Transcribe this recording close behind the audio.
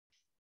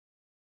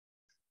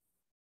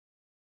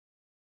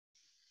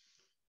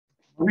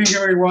Morning,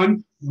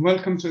 everyone.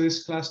 Welcome to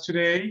this class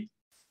today.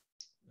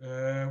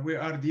 We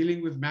are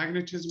dealing with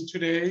magnetism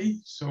today.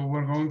 So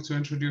we're going to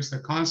introduce the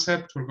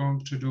concept. We're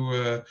going to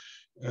do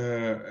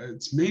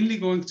it's mainly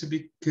going to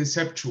be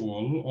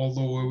conceptual,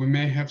 although we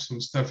may have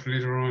some stuff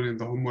later on in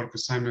the homework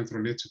assignment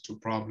related to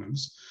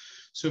problems.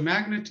 So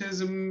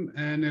magnetism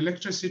and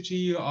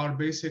electricity are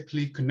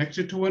basically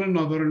connected to one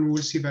another, and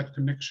we'll see that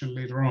connection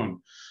later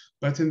on.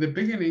 But in the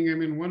beginning, I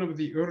mean, one of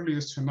the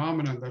earliest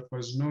phenomena that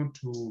was known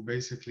to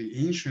basically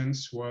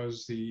ancients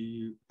was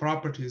the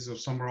properties of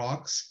some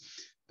rocks,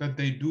 that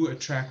they do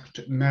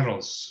attract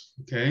metals,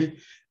 okay?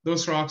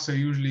 Those rocks are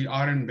usually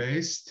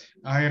iron-based,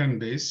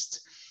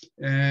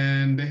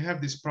 and they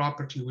have this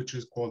property which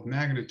is called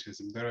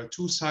magnetism. There are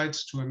two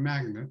sides to a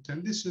magnet,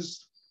 and this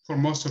is, for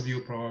most of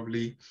you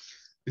probably,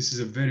 this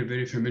is a very,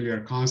 very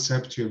familiar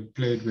concept. You have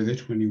played with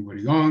it when you were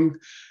young,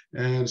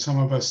 and some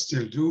of us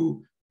still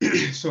do.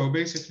 So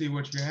basically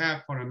what you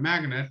have for a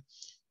magnet,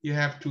 you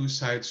have two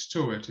sides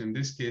to it. In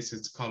this case,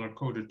 it's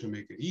color-coded to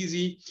make it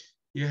easy.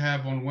 You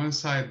have on one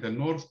side the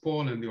North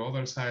Pole and the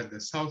other side the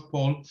South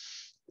Pole.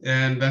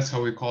 And that's how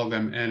we call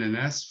them N and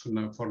S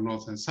for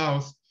North and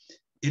South.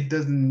 It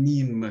doesn't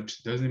mean much.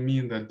 It doesn't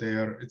mean that they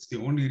are, it's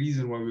the only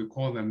reason why we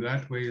call them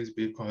that way is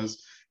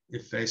because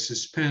if I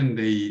suspend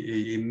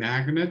a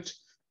magnet,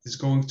 it's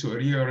going to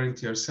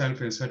reorient yourself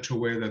in such a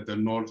way that the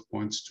north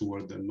points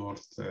toward the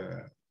north,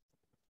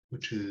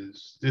 which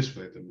is this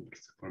way, the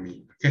north for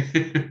me,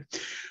 okay?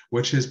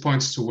 Which is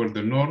points toward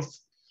the north,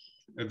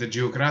 the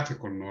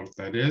geographical north,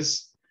 that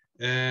is,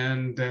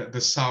 and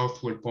the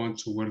south will point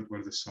toward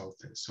where the south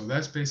is. So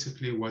that's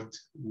basically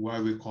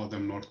why we call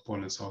them North Pole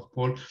and South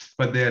Pole,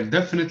 but they are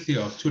definitely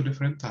of two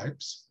different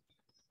types.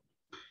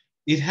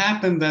 It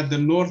happened that the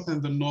north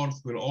and the north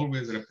will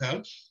always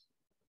repel,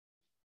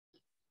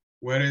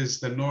 whereas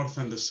the north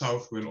and the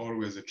south will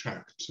always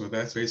attract. So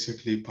that's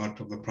basically part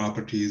of the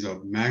properties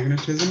of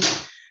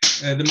magnetism.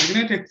 The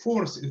magnetic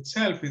force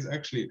itself is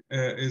actually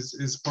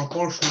is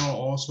proportional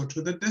also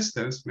to the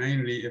distance.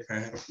 Mainly, if I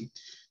have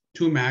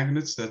two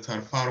magnets that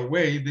are far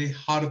away, they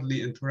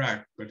hardly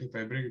interact. But if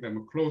I bring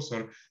them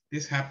closer,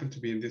 this happens to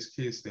be, in this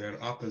case, they are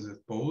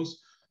opposite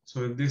poles.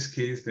 So in this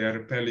case, they are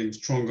repelling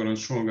stronger and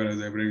stronger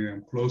as I bring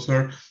them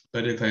closer.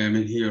 But if I am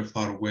in here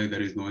far away,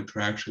 there is no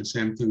interaction.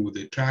 Same thing with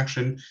the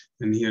attraction.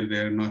 And here they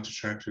are not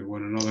attracting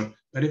one another.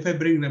 But if I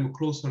bring them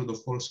closer, the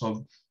force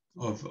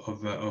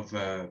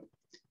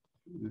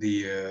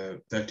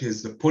that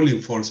is the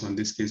pulling force on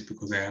this case,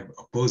 because I have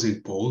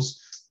opposing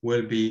poles,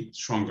 will be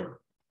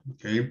stronger,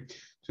 okay?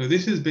 So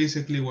this is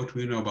basically what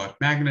we know about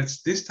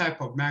magnets. This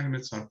type of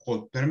magnets are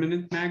called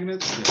permanent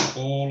magnets.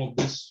 All of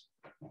this,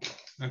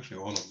 actually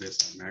all of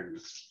this are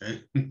magnets,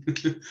 okay?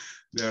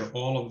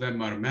 All of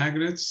them are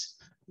magnets,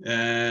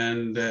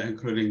 and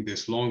including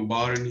this long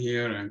bar in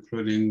here,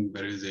 including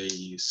there is a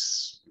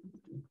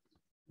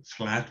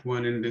flat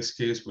one in this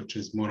case, which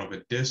is more of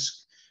a disc.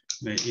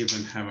 They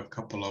even have a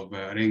couple of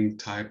ring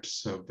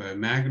types of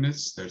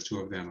magnets. There's two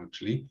of them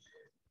actually.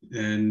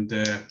 And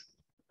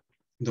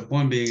the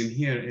point being in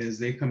here is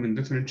they come in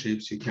different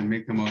shapes. You can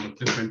make them out of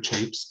different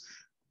shapes.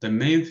 The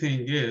main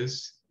thing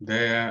is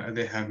they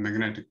have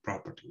magnetic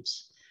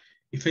properties.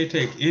 If I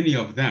take any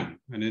of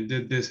them, and I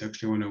did this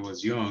actually when I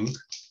was young,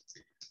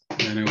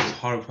 and I was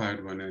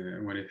horrified when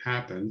it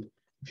happened.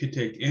 If you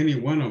take any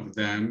one of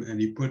them and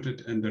you put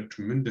it under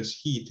tremendous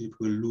heat, it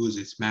will lose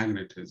its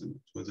magnetism.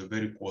 It was a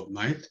very cold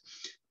night.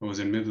 I was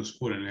in middle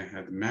school and I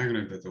had a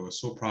magnet that I was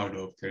so proud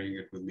of, carrying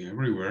it with me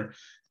everywhere.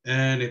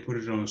 And I put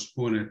it on a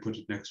spoon and put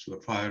it next to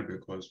the fire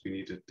because we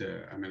needed,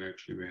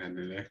 actually we had an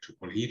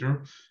electrical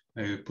heater.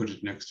 I put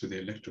it next to the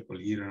electrical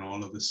heater, and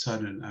all of a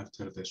sudden,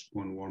 after the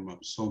spoon warmed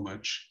up so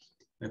much,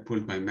 I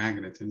pulled my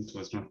magnet and it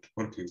was not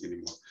working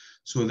anymore.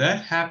 So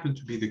that happened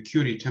to be the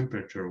Curie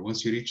temperature.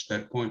 Once you reach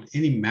that point,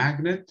 any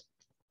magnet,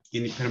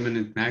 any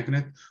permanent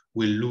magnet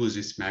will lose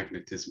its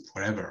magnetism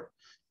forever.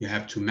 You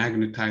have to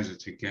magnetize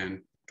it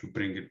again to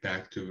bring it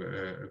back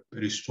to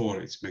restore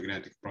its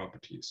magnetic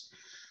properties.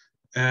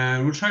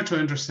 And we'll try to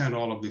understand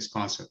all of these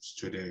concepts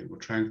today. We're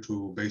trying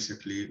to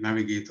basically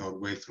navigate our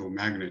way through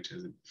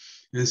magnetism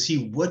and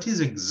see what is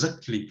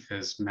exactly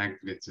as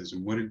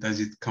magnetism, where does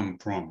it come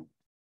from?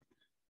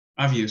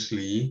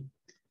 Obviously,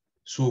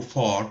 so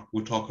far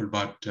we talked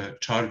about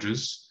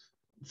charges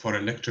for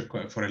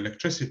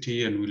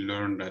electricity, and we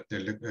learned that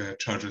the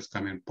charges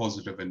come in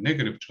positive and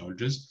negative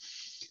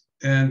charges.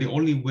 And the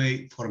only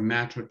way for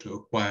matter to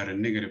acquire a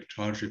negative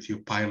charge, if you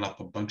pile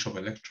up a bunch of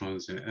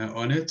electrons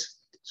on it,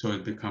 so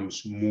it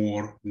becomes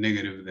more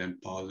negative than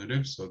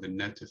positive. So the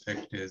net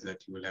effect is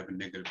that you will have a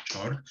negative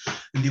charge.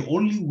 And the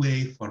only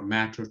way for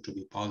matter to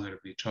be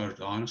positively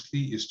charged,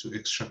 honestly, is to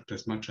extract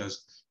as much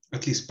as,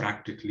 at least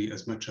practically,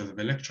 as much of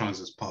electrons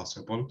as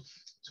possible.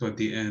 So at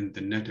the end, the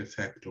net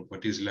effect of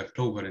what is left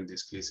over in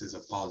this case is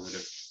a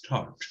positive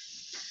charge.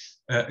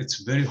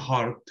 It's very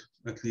hard,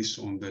 at least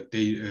on the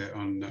day,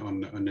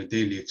 on a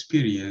daily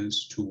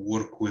experience, to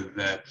work with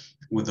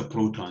the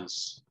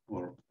protons,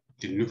 or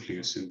the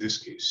nucleus in this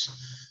case.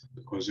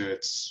 because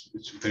it's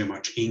very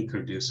much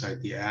anchored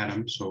inside the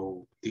atom.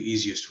 So the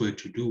easiest way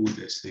to do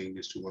this thing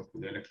is to work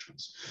with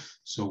electrons.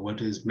 So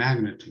what is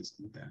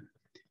magnetism then?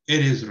 It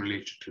is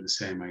related to the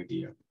same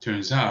idea.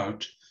 Turns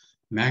out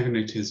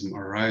magnetism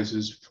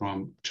arises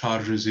from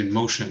charges in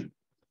motion,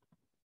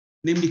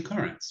 namely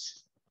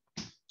currents.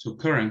 So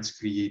currents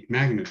create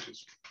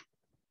magnetism.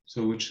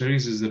 So which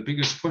raises the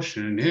biggest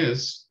question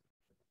is,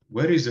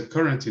 where is the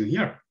current in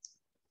here?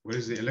 Where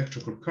is the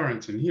electrical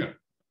current in here?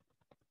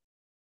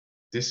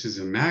 This is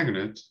a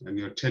magnet, and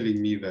you're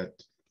telling me that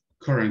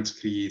currents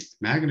create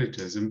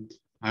magnetism.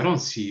 I don't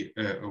see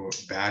a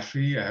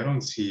battery. I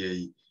don't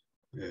see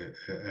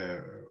a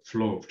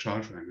flow of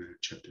charge. I'm going to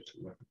check it.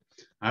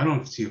 I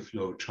don't see a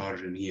flow of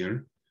charge in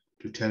here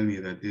to tell me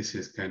that this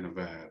is kind of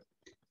a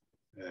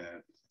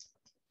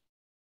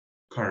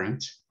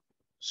current.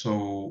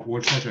 So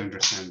we'll try to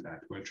understand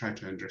that. We'll try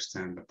to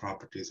understand the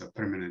properties of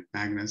permanent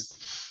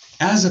magnets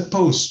as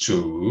opposed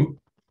to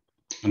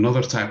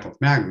another type of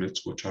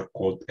magnets, which are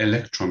called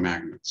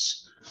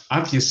electromagnets.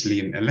 Obviously,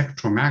 an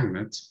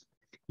electromagnet,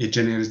 it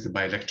generates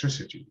by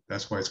electricity.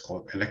 That's why it's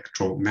called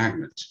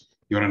electromagnet.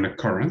 You're in a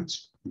current,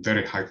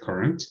 very high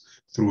current,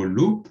 through a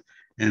loop,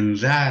 and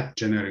that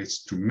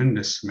generates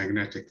tremendous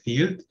magnetic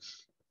field.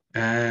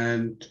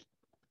 And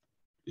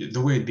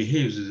the way it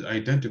behaves is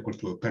identical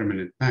to a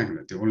permanent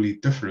magnet. The only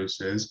difference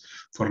is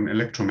for an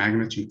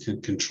electromagnet, you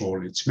can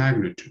control its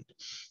magnitude.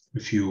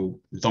 If you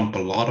dump a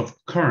lot of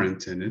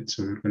current in it,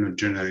 so you're going to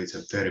generate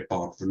a very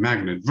powerful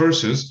magnet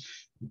versus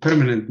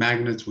permanent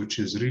magnets, which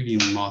is really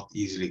not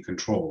easily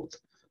controlled.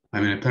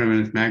 I mean, a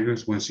permanent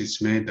magnet, once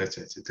it's made, that's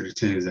it. It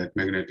retains that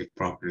magnetic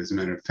property. As a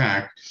matter of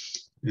fact,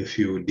 if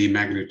you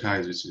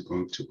demagnetize it, it's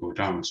going to go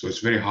down. So it's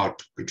very hard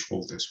to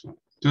control this one.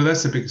 So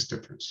that's the biggest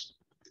difference,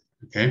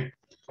 okay?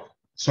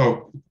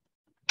 So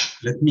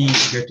let me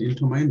get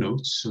into my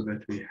notes so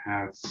that we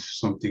have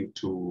something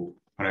to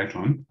write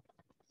on.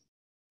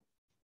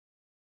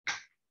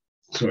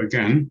 So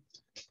again,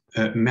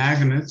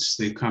 magnets,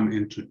 they come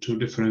into two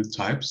different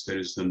types. There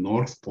is the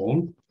North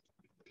Pole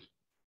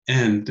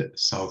and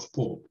South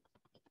Pole.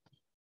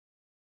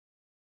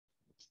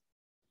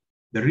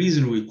 The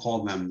reason we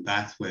call them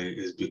that way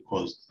is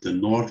because the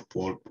North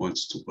Pole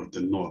points toward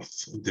the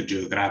north, the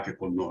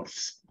geographical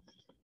north,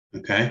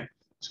 okay?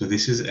 So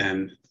this is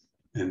N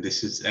and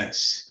this is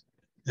S.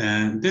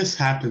 And this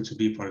happens to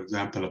be, for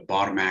example, a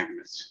bar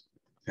magnet,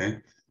 okay?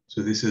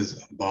 So this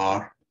is a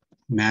bar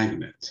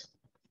magnet.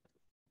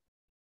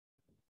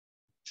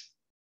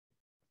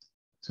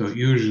 So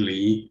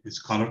usually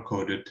it's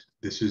color-coded.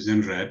 This is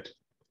in red,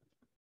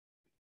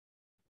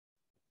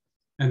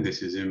 and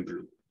this is in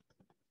blue.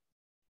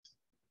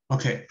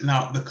 Okay,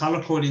 now the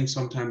color coding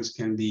sometimes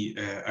can be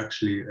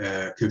actually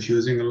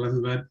confusing a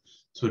little bit.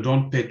 So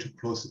don't pay too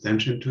close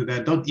attention to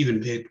that. Don't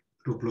even pay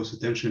too close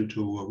attention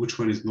to which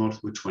one is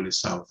north, which one is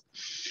south.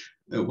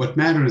 What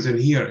matters in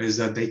here is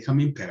that they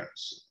come in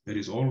pairs. There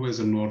is always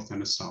a north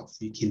and a south.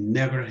 You can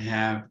never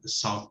have a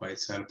south by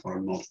itself or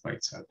a north by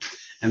itself.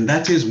 And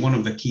that is one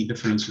of the key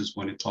differences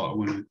when it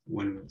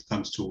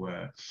comes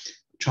to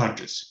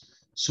charges.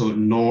 So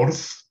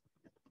north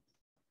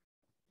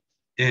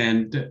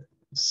and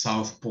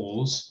south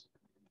poles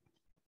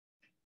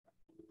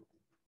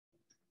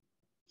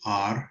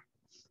are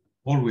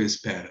always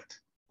paired.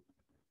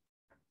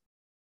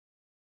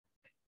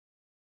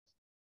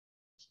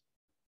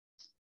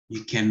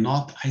 You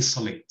cannot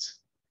isolate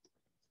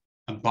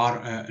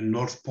a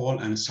north pole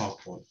and a south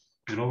pole.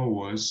 In other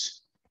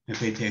words,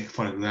 if I take,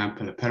 for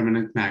example, a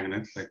permanent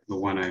magnet like the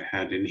one I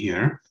had in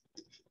here,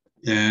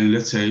 and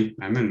let's say,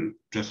 I mean,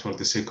 just for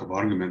the sake of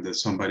argument, that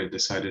somebody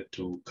decided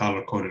to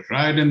color code it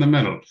right in the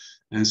middle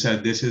and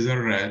said, this is a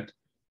red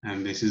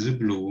and this is a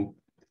blue.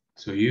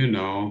 So you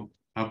know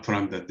up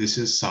front that this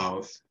is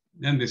south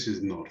and this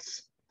is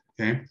north,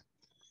 okay?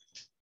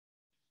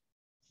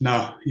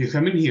 Now you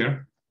come in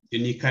here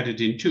and you cut it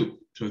in two.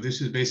 So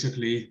this is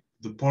basically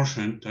the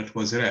portion that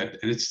was red,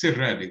 and it's still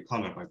red in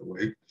color, by the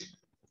way.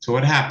 So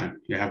what happened?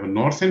 You have a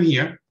north in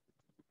here.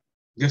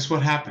 Guess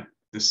what happened?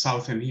 The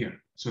south in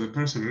here. So the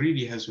person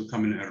really has to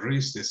come and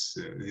erase this,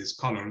 his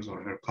colors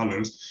or her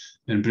colors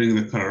and bring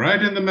the color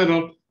right in the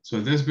middle. So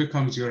this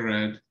becomes your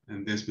red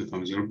and this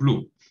becomes your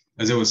blue.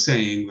 As I was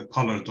saying, the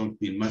colors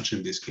don't mean much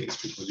in this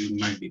case because you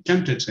might be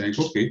tempted saying,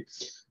 okay,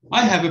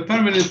 I have a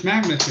permanent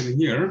magnet in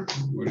here.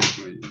 Where is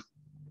my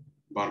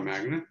bar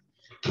magnet?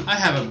 I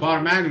have a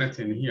bar magnet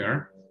in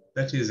here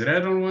that is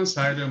red on one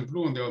side and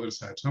blue on the other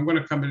side. So I'm going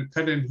to come and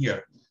cut in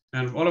here.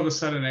 And all of a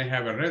sudden I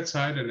have a red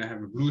side and I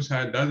have a blue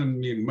side. Doesn't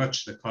mean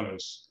much, the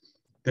colors.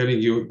 Telling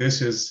you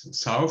this is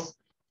south,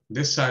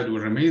 this side will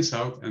remain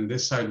south, and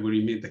this side will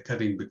remain, the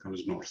cutting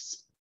becomes north.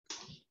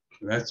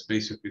 That's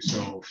basically,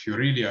 so if you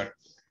really are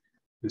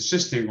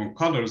insisting on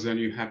colors, then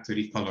you have to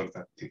recolor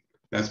that thing.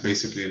 That's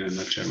basically in a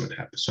nutshell what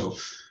happens. So,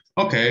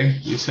 okay,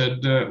 you said,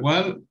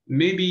 well,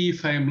 maybe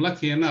if I'm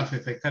lucky enough,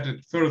 if I cut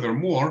it further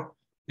more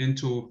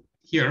into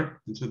here,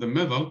 into the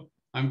middle,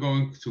 I'm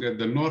going to get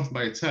the north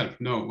by itself.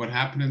 No, what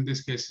happened in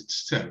this case, it's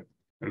still,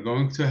 we're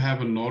going to have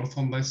a north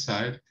on this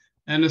side,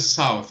 and a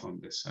south on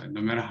this side,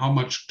 no matter how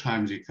much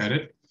times you cut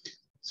it.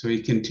 So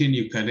you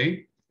continue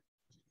cutting.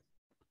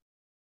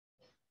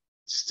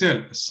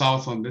 Still a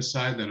south on this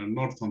side and a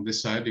north on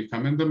this side. You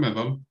come in the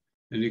middle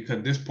and you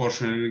cut this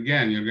portion. And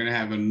again, you're going to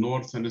have a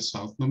north and a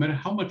south, no matter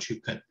how much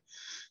you cut.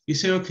 You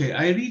say, okay,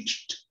 I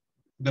reached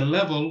the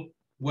level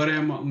where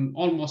I'm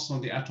almost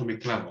on the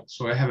atomic level.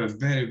 So I have a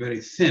very, very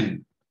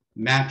thin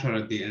matter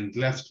at the end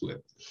left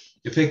with.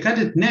 If I cut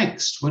it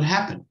next, what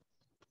happened?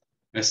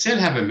 I still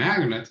have a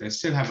magnet. I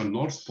still have a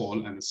north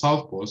pole and a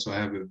south pole. So I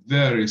have a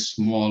very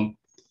small,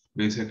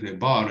 basically,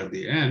 bar at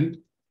the end.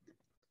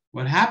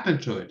 What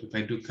happened to it if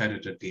I do cut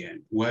it at the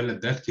end? Well, in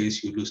that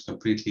case, you lose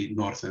completely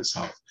north and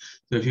south.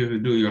 So if you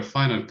do your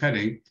final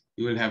cutting,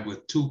 you will have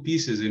with two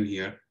pieces in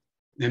here,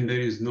 and there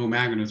is no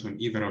magnet on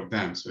either of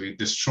them. So you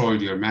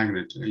destroyed your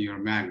magnet. So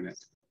in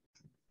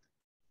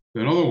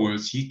other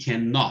words, you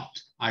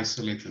cannot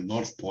isolate the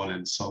north pole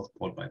and south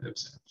pole by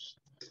themselves.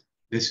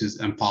 This is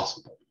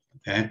impossible.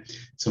 Okay,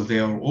 so they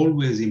are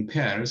always in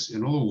pairs.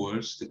 In other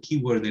words, the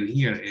key word in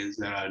here is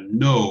there are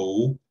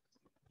no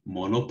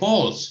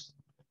monopoles.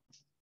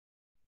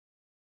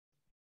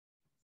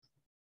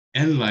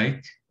 And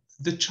like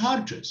the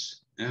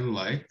charges,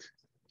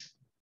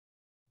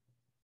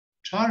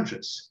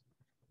 charges,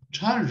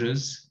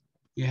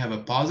 you have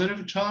a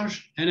positive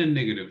charge and a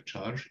negative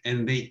charge,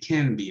 and they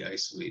can be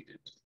isolated.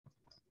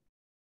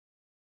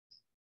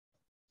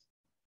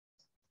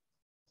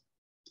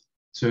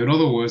 So in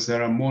other words,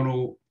 there are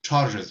mono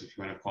charges, if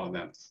you want to call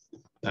them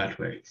that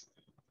way.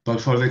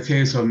 But for the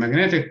case of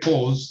magnetic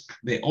poles,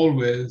 they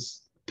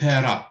always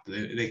pair up.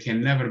 They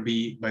can never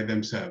be by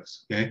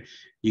themselves, okay?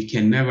 You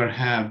can never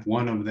have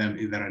one of them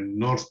either a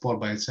north pole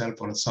by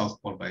itself or a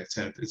south pole by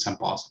itself. It's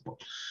impossible.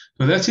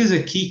 So that is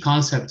a key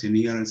concept in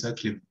here. It's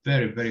actually a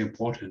very, very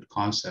important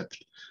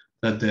concept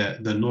that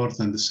the north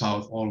and the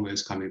south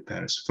always come in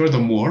pairs.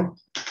 Furthermore,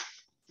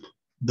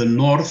 the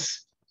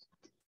north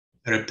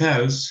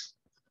repels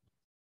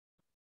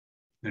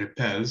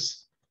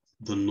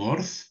the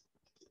north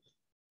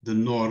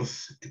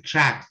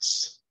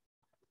attracts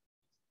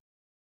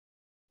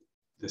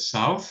the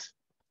south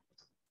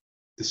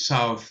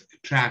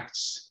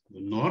attracts the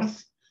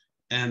north,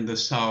 and the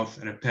south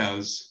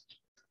repels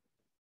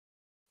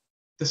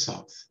the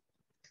south.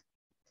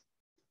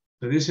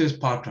 So this is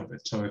part of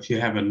it. So if you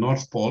have a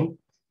north pole,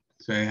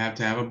 so you have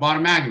to have a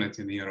bar magnet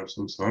in here of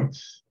some sort,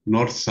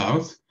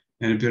 north-south,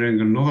 and if you're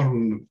in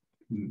another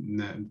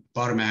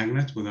bar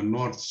magnet with a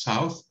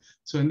north-south,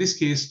 so in this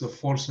case, the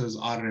forces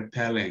are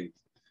repelling.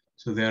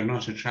 So they are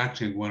not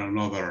attracting one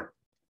another.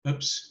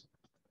 Oops.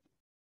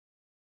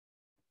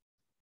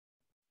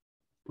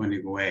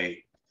 Pointing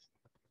away.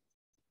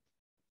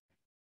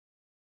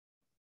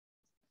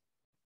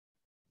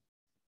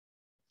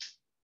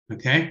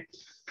 Okay.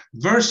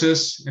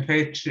 Versus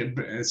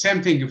if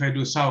same thing if I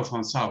do south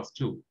on south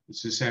too.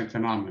 It's the same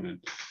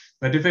phenomenon.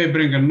 But if I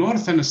bring a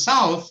north and a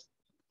south,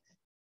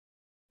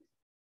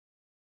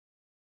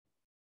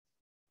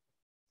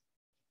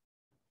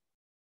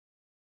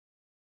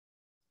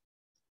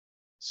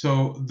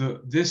 so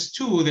these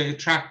two, they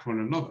attract one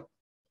another.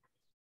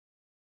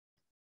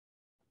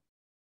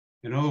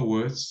 In other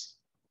words,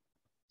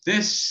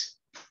 this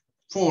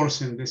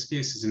force in this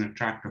case is an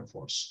attractive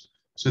force.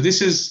 So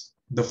this is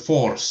the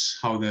force,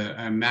 how the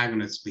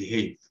magnets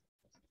behave,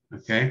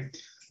 okay?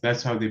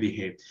 That's how they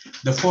behave.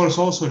 The force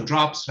also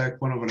drops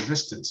like 1 over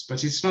distance,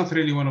 but it's not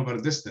really 1 over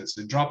distance.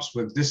 It drops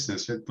with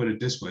distance, let's put it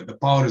this way. The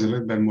power is a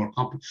little bit more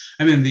complicated.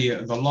 I mean,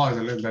 the law is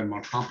a little bit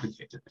more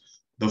complicated.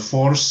 The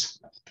force,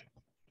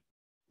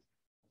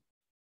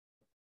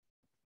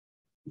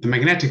 the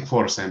magnetic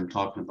force I'm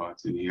talking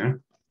about in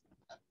here,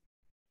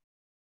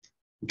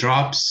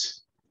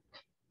 drops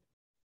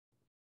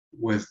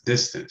with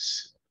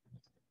distance.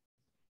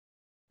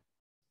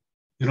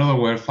 In other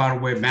words, far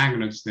away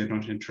magnets, they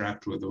don't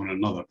interact with one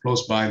another.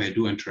 Close by, they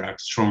do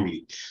interact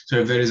strongly. So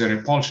if there is a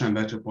repulsion,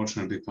 that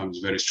repulsion becomes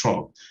very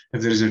strong.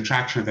 If there is an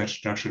attraction, that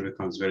attraction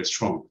becomes very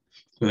strong.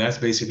 So that's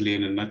basically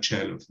in a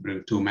nutshell, if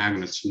bring two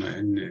magnets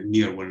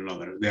near one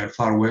another. They are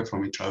far away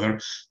from each other.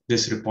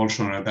 This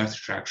repulsion or that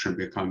attraction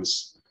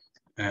becomes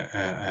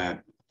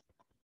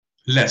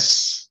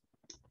less,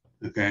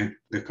 okay?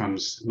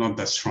 Becomes not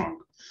that strong.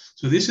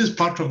 So this is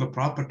part of the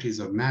properties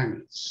of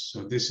magnets.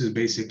 So this is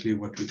basically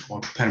what we call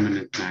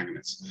permanent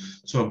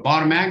magnets. So a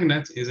bar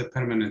magnet is a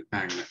permanent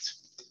magnet.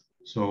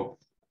 So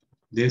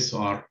these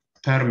are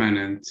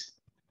permanent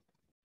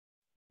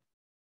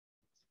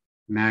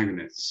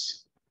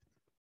magnets.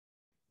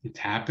 It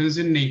happens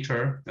in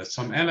nature that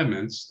some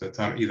elements that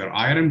are either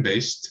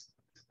iron-based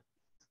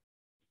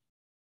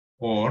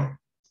or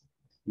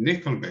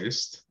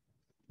nickel-based,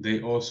 they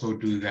also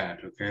do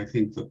that, okay? I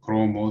think the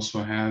chrome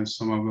also has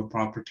some of the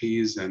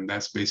properties, and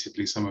that's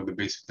basically some of the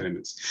basic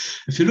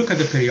elements. If you look at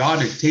the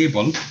periodic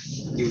table,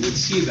 you will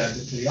see that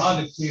the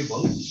periodic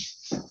table,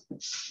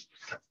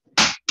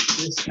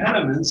 these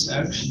elements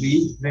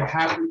actually, they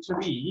happen to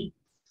be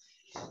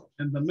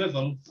in the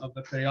middle of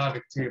the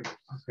periodic table,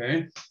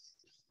 okay?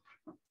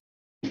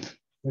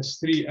 There's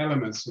 3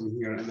 elements in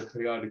here in the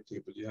periodic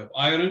table. You have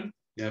iron,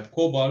 You have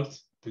cobalt,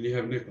 and you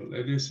have nickel.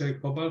 Did you say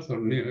cobalt or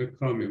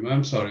chromium?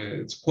 I'm sorry,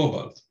 it's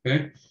cobalt,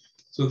 okay?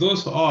 So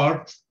those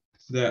are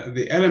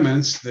the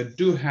elements that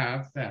do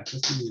have that.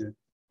 Let me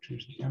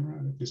change the camera.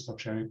 Let me stop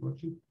sharing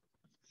quickly.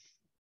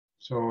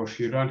 So if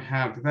you don't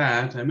have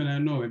that, I mean, I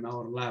know in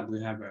our lab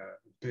we have a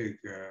big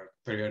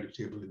periodic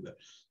table in there.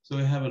 So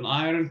we have an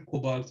iron,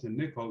 cobalt, and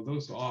nickel.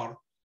 Those are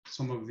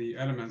some of the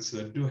elements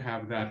that do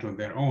have that on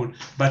their own,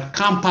 but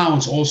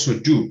compounds also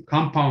do.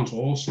 Compounds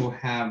also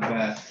have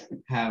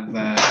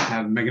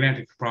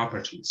magnetic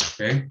properties,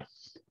 okay?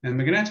 And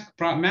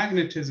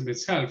magnetism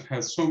itself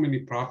has so many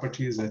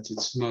properties that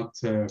it's not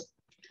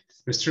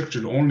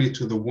restricted only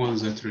to the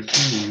ones that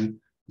retain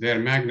their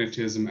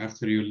magnetism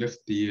after you lift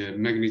the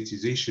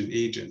magnetization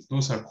agent.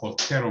 Those are called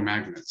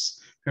ferromagnets.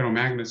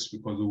 Ferromagnets,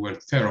 because the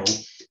word ferro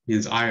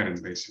means iron,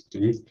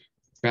 basically.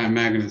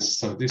 Magnets,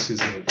 so this is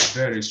a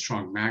very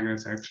strong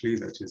magnet, actually,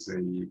 that is a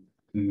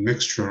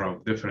mixture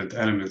of different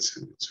elements.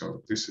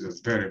 So this is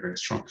very, very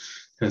strong.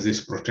 It has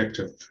this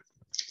protective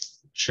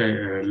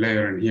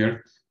layer in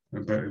here,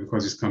 but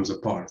because it comes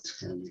apart.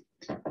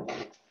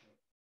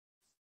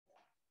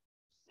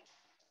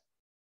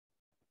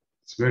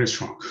 It's very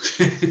strong.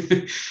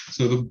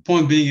 So the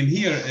point being in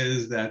here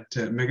is that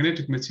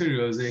magnetic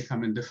materials, they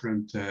come in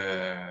different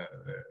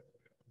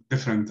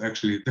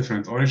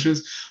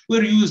origins.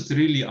 We're used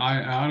really,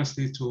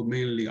 honestly, to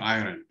mainly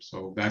iron.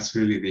 So that's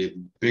really the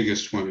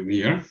biggest one in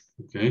here,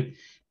 okay?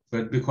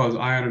 But because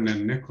iron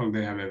and nickel,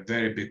 they have a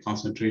very big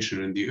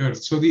concentration in the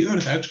earth. So the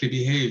earth actually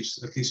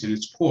behaves, at least in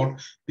its core,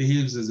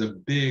 behaves as a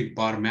big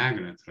bar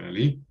magnet,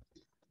 really.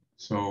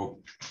 So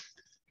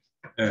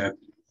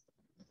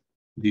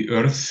the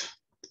earth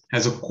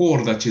has a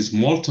core that is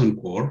molten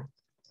core.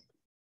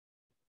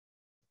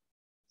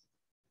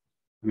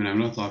 I mean, I'm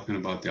not talking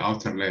about the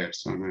outer layer,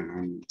 so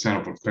I'm a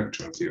terrible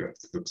picture of the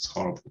earth. It looks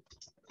horrible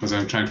because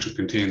I'm trying to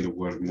contain the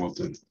word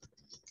molten.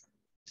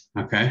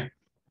 Okay.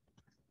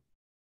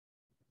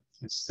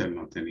 It's still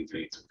not any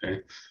great,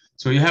 okay?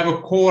 So you have a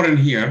core in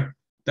here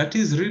that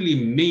is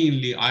really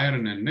mainly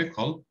iron and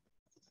nickel,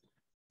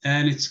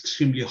 and it's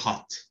extremely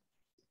hot,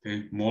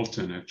 okay?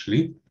 Molten,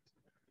 actually.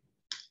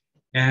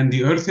 And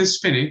the earth is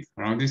spinning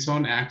around its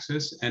own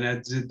axis, and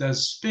as it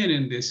does spin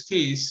in this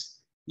case,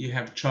 you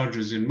have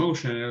charges in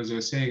motion. And as I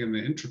was saying in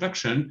the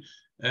introduction,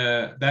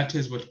 that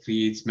is what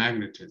creates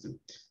magnetism.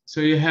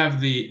 So you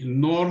have the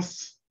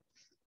north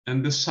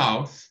and the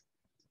south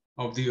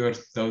of the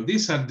earth. So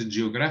these are the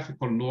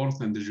geographical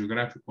north and the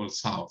geographical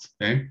south,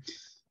 okay?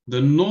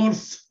 The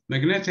north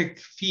magnetic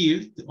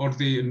field, or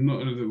the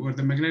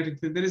magnetic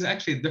field, there is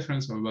actually a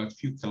difference of about a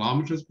few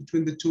kilometers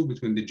between the two,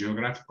 between the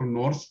geographical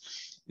north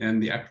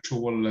and the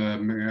actual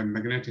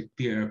magnetic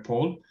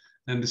pole.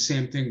 And the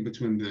same thing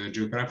between the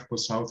geographical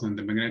south and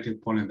the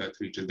magnetic pole in that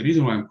region. The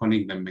reason why I'm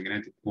calling them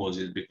magnetic poles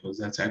is because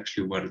that's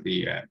actually where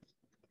the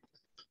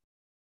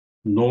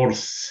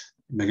north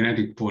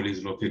magnetic pole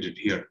is located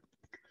here,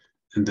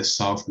 and the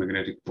south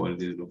magnetic pole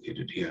is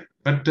located here.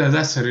 But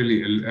that's a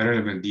really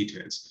irrelevant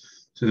details.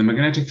 So the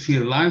magnetic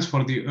field lines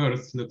for the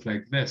Earth look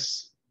like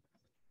this.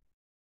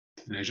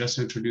 And I just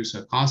introduced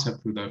a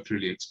concept without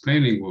really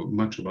explaining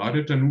much about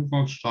it, and we're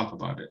going to talk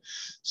about it.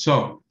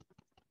 So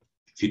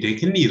if you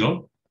take a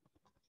needle,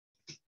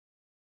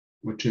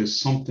 which is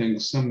something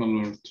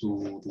similar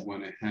to the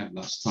one I had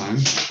last time,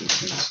 which you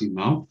can see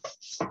now.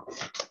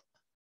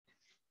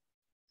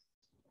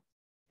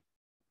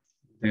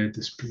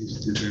 This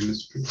piece, did I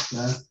misplace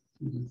that?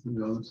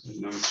 No,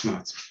 it's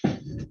not.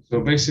 So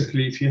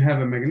basically, if you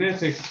have a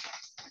magnetic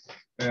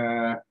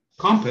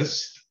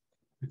compass,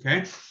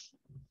 okay,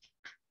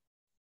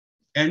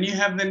 and you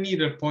have the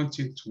needle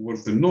pointing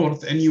towards the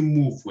north, and you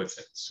move with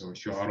it. So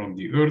if you are on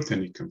the earth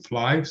and you can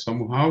fly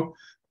somehow,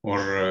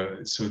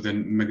 or so the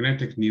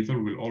magnetic needle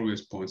will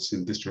always point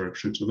in this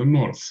direction to the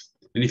north.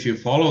 And if you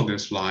follow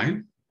this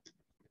line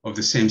of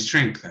the same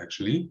strength,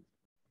 actually,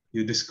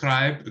 you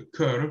describe a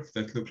curve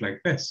that looks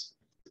like this.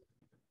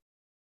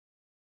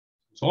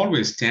 It's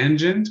always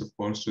tangent, of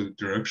course, to the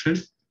direction.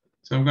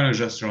 So I'm going to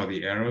just draw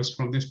the arrows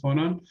from this point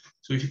on.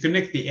 So if you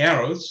connect the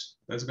arrows,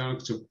 that's going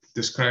to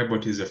describe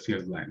what is a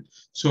field line.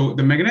 So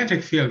the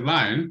magnetic field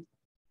line,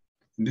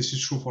 and this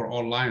is true for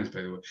all lines,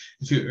 by the way.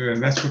 If you,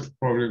 that's what we're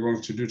probably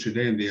going to do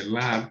today in the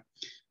lab.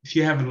 If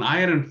you have an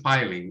iron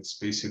filings,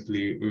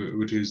 basically,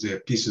 which is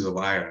pieces of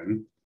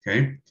iron,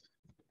 okay,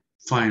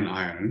 fine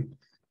iron,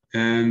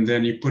 and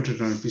then you put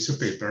it on a piece of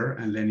paper,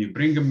 and then you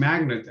bring a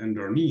magnet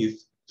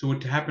underneath. So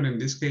what happened in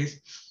this case,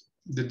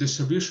 the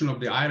distribution of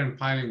the iron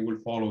filing will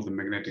follow the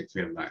magnetic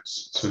field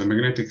lines. So the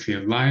magnetic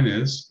field line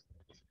is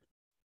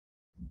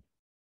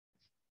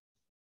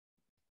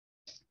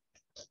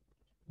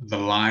the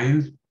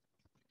line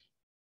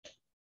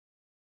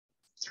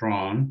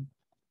drawn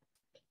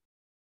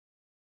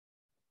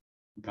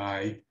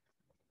by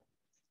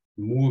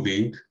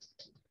moving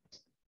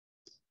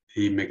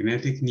a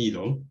magnetic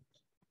needle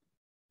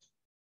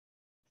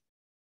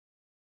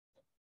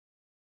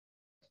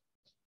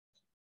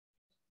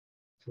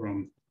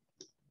from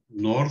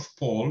North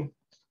Pole,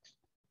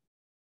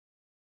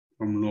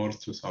 from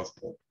North to South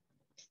Pole.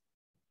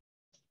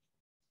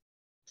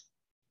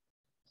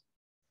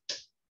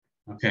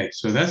 Okay,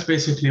 so that's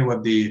basically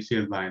what the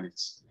field line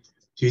is.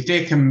 So you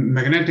take a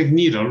magnetic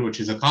needle, which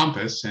is a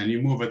compass, and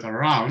you move it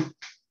around,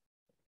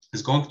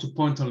 it's going to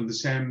point in the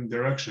same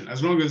direction.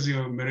 As long as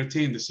you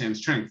retain the same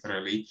strength,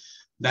 really,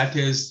 that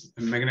is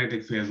a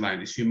magnetic field line.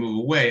 If you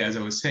move away, as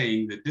I was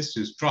saying, the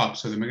distance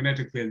drops. So the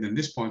magnetic field in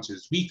this point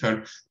is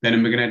weaker than a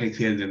magnetic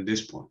field in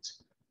this point.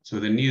 So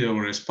the needle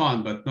will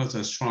respond, but not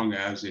as strong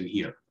as in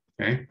here,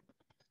 okay?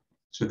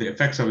 So the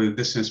effects of the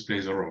distance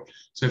plays a role.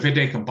 So if I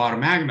take a bar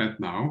magnet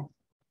now,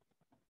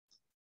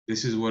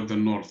 this is where the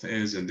north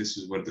is, and this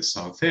is where the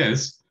south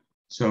is.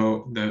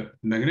 So the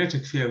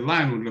magnetic field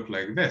line would look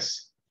like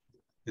this.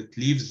 It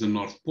leaves the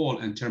North Pole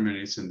and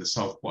terminates in the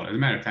South Pole. As a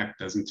matter of fact,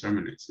 it doesn't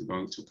terminate. It's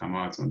going to come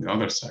out on the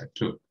other side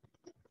too.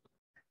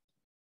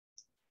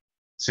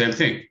 Same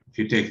thing. If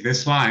you take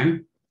this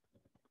line,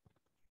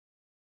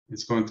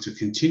 it's going to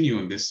continue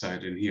on this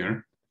side in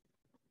here.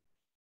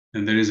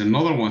 And there is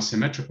another one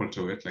symmetrical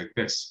to it like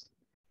this.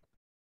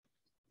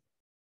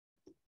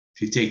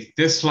 If you take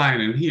this line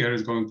in here,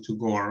 it's going to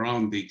go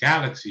around the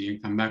galaxy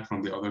and come back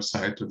from the other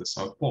side to the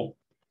South Pole.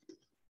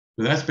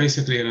 So that's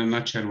basically in a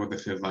nutshell what the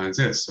field lines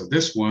is. So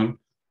this one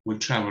will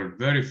travel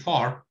very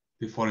far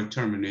before it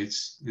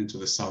terminates into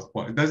the South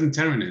Pole. It doesn't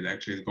terminate,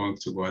 actually, it's going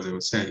to go, as I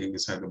was saying,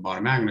 inside the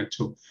bar magnet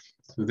too.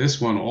 So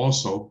this one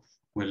also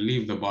will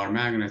leave the bar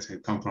magnet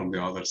and come from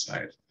the other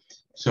side.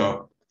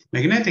 So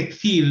magnetic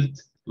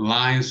field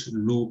lines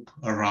loop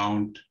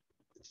around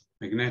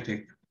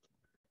magnetic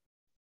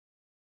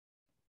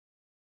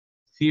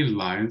field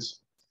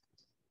lines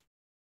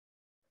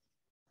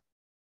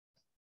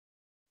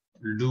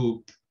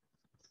loop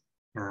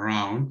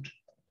around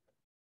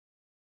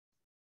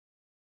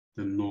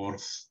the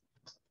North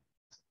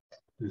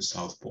and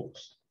South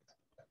poles.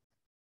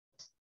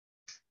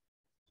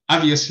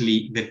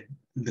 Obviously,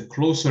 the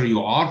closer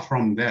you are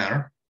from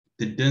there,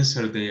 the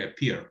denser they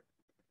appear.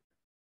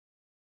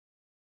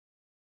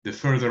 The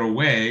further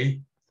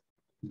away,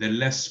 the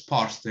less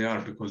sparse they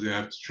are because they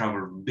have to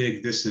travel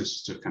big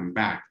distances to come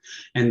back.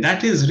 And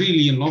that is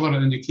really another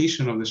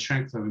indication of the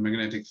strength of the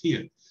magnetic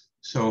field.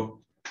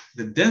 So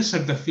the denser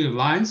the field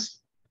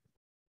lines,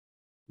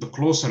 the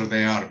closer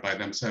they are by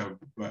themselves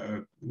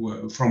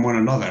from one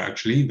another,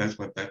 actually, that's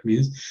what that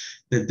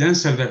means. The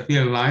denser the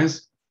field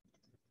lines,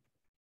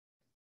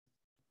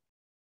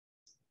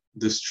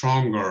 the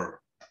stronger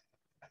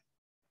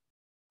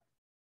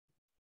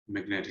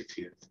magnetic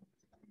field.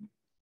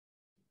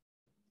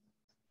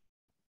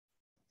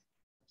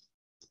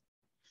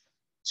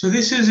 So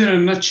this is in a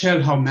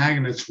nutshell how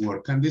magnets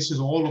work, and this is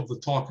all of the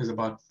talk is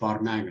about bar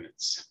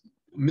magnets.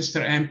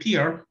 Mr.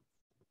 Ampere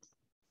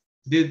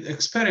did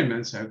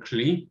experiments,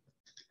 actually,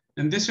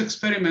 and this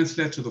experiments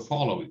led to the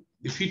following.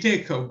 If you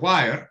take a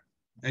wire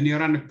and you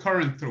run a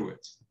current through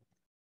it,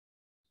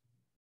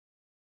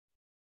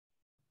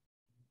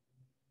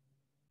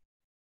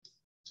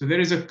 so there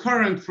is a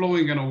current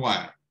flowing in a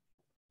wire.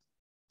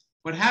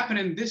 What happened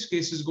in this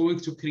case is going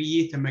to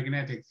create a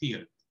magnetic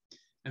field.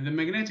 And the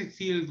magnetic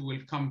field will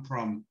come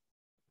from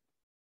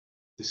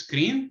the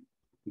screen,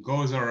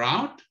 goes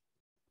around,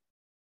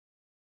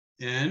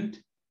 and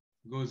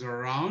goes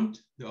around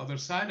the other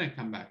side and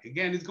come back.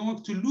 Again, it's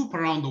going to loop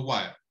around the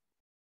wire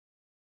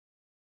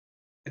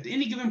at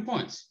any given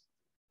point.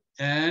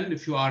 And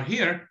if you are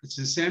here, it's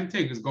the same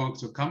thing. It's going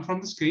to come from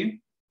the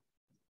screen,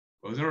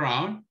 goes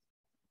around,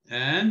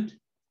 and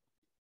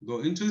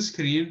go into the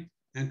screen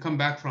and come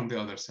back from the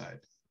other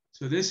side.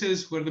 So this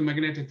is where the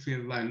magnetic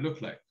field line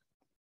look like.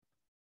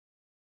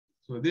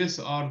 So these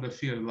are the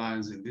field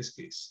lines in this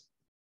case.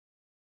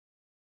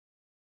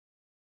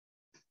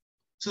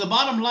 So the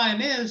bottom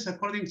line is,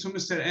 according to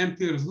Mr.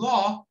 Ampere's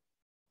law,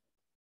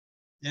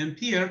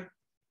 Ampere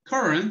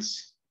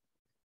currents,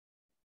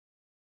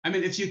 I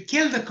mean, if you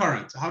kill the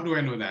current, how do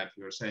I know that?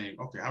 You're saying,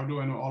 okay, how do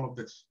I know all of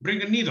this?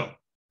 Bring a needle,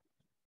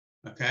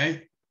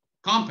 okay?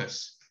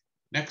 Compass,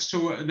 next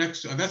to,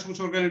 that's what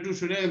we're gonna do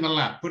today in the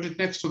lab. Put it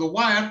next to the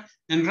wire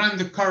and run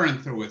the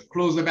current through it.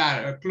 Close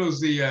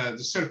the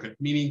circuit,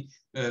 meaning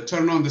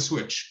turn on the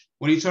switch.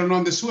 When you turn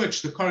on the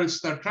switch, the current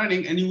starts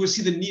running and you will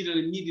see the needle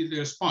immediately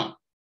respond.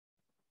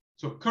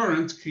 So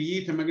current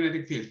create a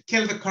magnetic field.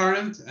 Kill the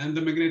current and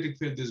the magnetic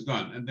field is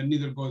gone and the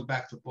needle goes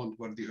back to the point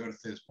where the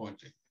earth is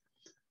pointing.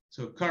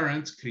 So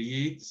current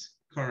creates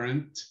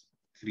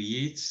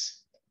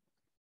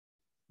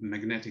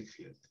magnetic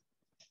field.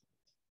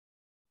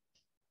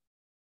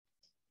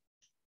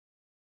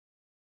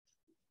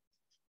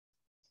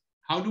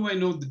 How do I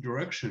know the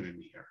direction in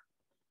here?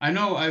 I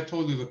know I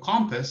told you the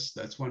compass,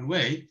 that's one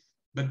way,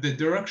 but the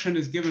direction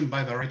is given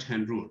by the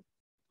right-hand rule.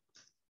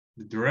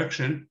 The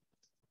direction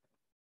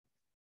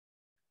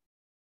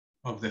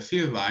of the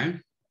field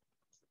line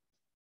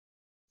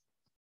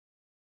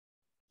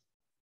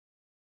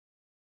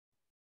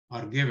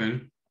are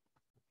given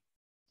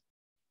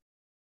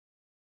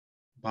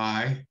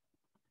by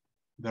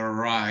the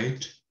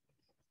right-hand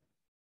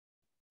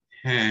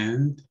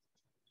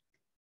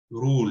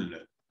rule,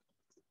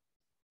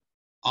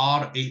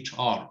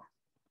 RHR,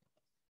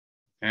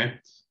 okay?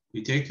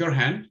 You take your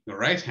hand, the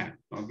right hand,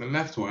 not the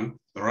left one,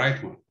 the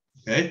right one,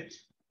 okay?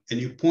 and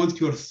you point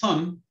your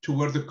thumb to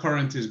where the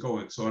current is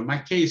going. So in my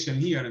case in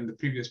here, in the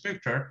previous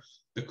picture,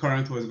 the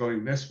current was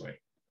going this way.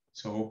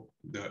 So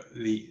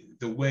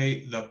the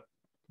way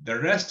the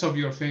rest of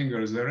your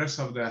fingers, the rest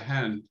of the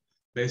hand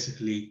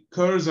basically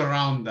curves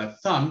around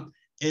that thumb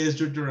is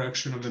the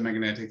direction of the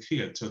magnetic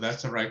field. So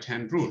that's the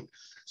right-hand rule.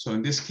 So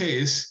in this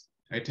case,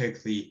 I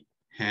take the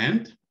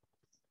hand.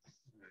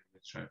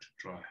 Let's try to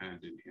draw a hand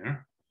in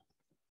here.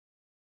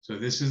 So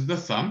this is the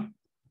thumb,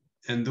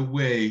 and the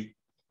way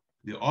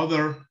the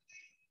other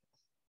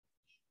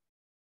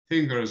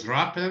fingers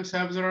wrap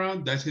themselves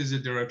around, that is the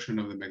direction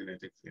of the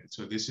magnetic field.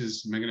 So this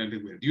is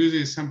magnetic field. Usually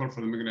the symbol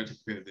for the magnetic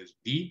field is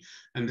B,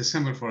 and the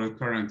symbol for the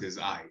current is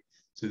I.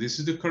 So this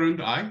is the current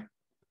I,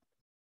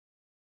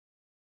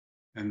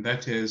 and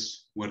that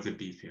is where the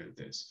B field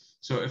is.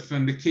 So if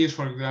in the case,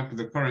 for example,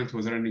 the current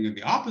was running in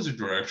the opposite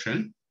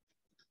direction,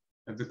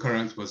 if the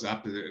current was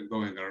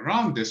going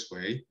around this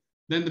way,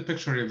 then the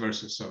picture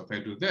reverses. So if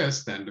I do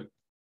this, then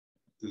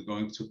it's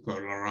going to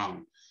curl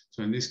around.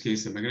 So in this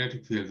case, the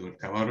magnetic field will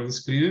come out of the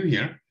screen in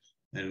here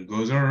and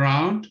goes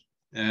around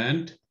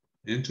and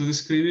into the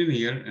screen in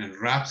here and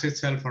wraps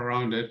itself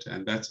around it.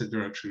 And that's the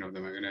direction of the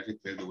magnetic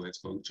field, the way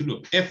it's going to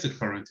look if the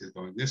current is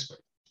going this way.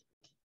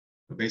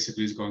 So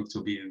basically, it's going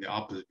to be in the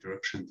opposite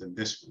direction than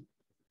this one.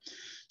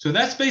 So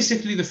that's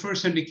basically the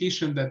first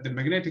indication that the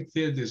magnetic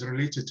field is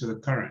related to the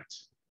current.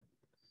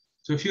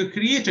 So if you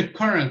create a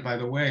current, by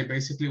the way,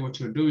 basically what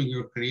you're doing,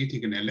 you're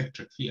creating an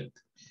electric field.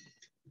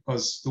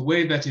 Because the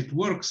way that it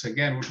works,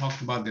 again, we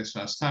talked about this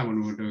last time when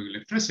we were doing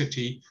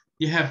electricity,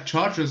 you have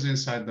charges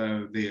inside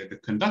the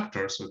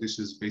conductor. So this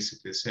is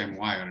basically the same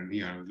wire in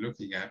here I was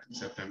looking at,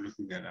 except I'm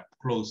looking at up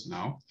close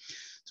now.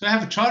 So I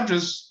have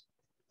charges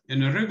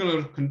in a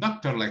regular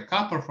conductor like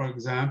copper, for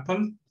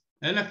example,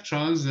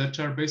 electrons that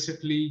are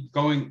basically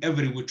going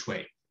every which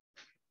way.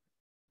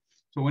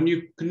 So when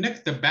you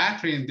connect the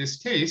battery in this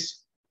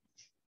case,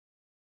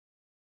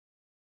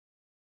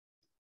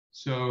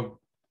 so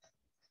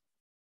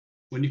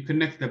when you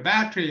connect the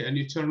battery and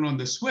you turn on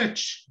the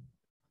switch,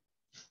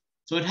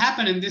 so what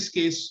happened in this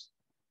case,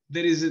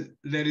 there is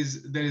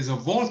a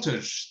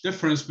voltage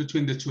difference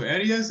between the two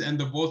areas, and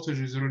the voltage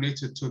is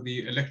related to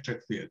the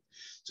electric field.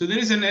 So there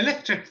is an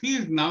electric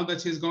field now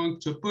that is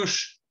going to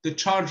push the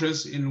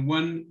charges in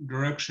one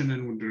direction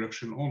and one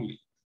direction only,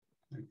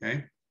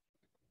 okay?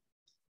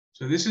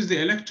 So this is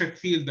the electric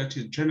field that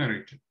is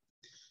generated.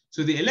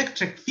 So the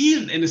electric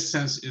field, in a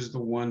sense, is the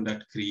one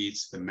that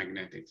creates the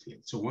magnetic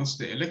field. So once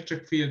the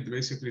electric field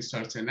basically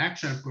starts in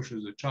action and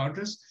pushes the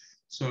charges,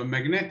 so a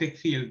magnetic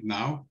field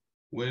now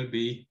will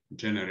be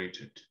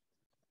generated.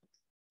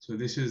 So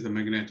this is the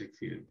magnetic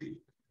field B.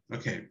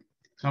 Okay,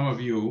 some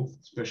of you,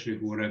 especially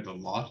who read a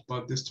lot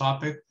about this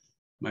topic,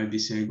 might be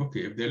saying,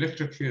 okay, if the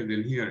electric field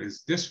in here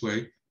is this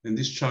way, then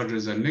these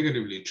charges are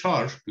negatively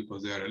charged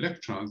because they are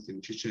electrons,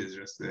 and is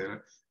just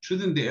there.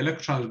 Shouldn't the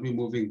electrons be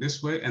moving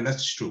this way? And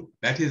that's true.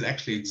 That is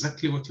actually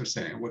exactly what you're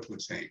saying, what we're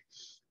saying,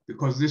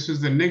 because this is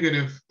the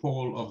negative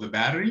pole of the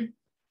battery,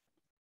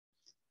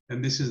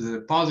 and this is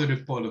the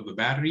positive pole of the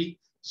battery.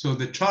 So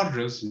the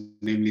charges,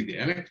 namely the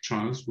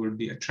electrons, will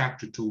be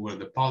attracted toward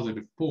the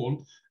positive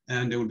pole,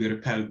 and they will be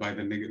repelled by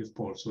the negative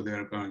pole. So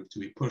they're going to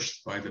be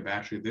pushed by the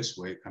battery this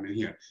way, coming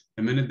here.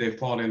 The minute they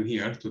fall in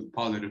here to the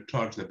positive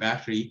charge, the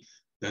battery,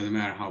 doesn't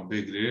matter how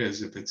big it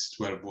is, if it's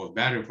 12-volt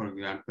battery, for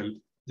example,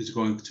 is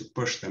going to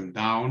push them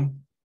down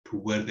to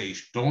where they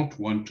don't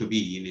want to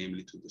be,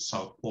 namely to the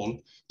south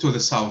pole, to the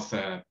south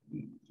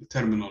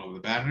terminal of the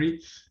battery.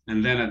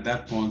 And then at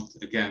that point,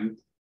 again,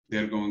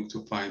 they're going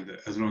to find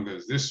that as long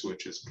as this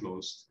switch is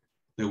closed,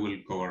 they will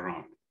go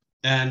around.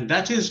 And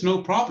that is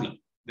no problem.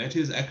 That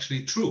is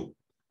actually true.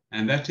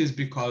 And that is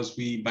because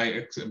we,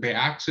 by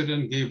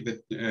accident, gave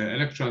the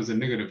electrons a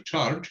negative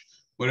charge,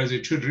 whereas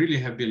it should really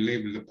have been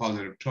labeled a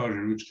positive charge,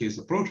 in which case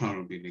the proton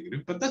will be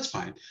negative, but that's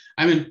fine.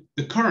 I mean,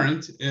 the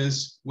current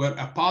is where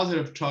a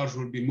positive charge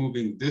will be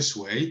moving this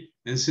way,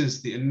 and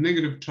since the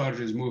negative charge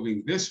is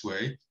moving this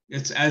way,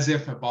 it's as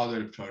if a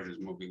positive charge is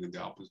moving in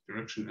the opposite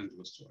direction and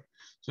the story.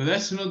 So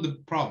that's not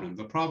the problem.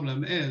 The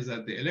problem is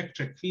that the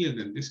electric field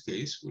in this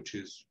case, which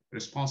is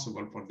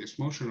responsible for this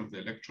motion of the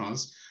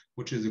electrons,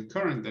 which is the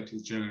current that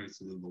is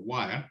generated in the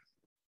wire,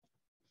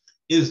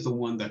 is the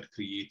one that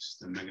creates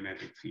the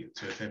magnetic field.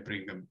 So if I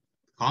bring a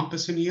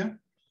compass in here,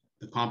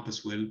 the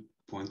compass will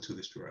point to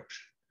this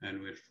direction and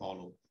will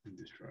follow in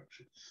this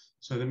direction.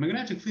 So the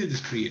magnetic field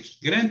is created.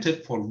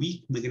 Granted, for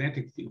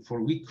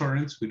weak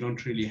currents, we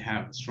don't really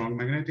have a strong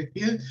magnetic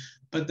field,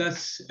 but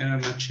that's in a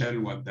nutshell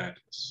what that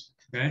is,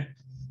 okay?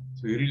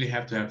 So you really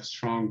have to have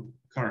strong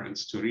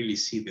currents to really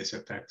see this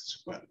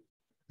effects well.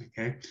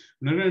 Okay, I'm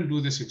not going to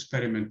do this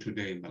experiment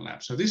today in the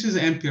lab. So this is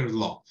Ampere's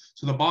law.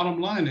 So the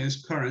bottom line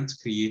is currents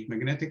create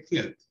magnetic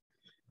field.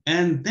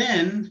 And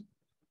then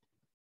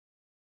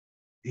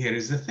here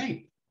is the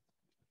thing.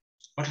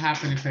 What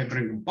happens if I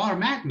bring a bar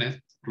magnet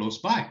close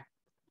by?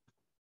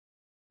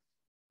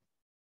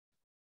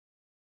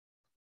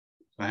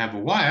 So I have a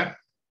wire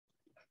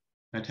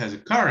that has a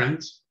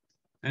current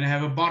and I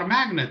have a bar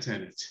magnet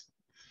in it.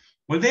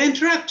 Well, they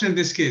interact in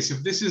this case.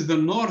 If this is the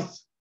north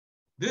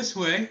this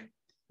way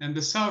and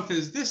the south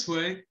is this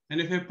way,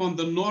 and if I put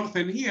the north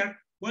in here,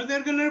 well,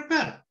 they're going to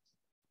repel.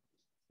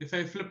 If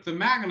I flip the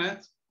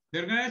magnet,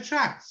 they're going to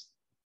attract.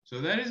 So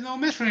there is no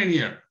mystery in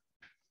here.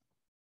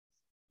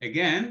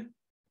 Again,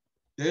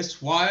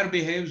 this wire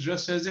behaves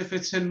just as if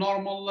it's a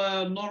normal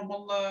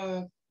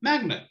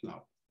magnet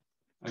now,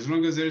 as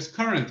long as there is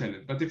current in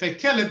it. But if I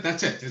kill it,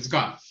 that's it, it's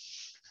gone.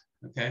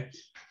 Okay.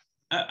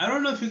 I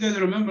don't know if you guys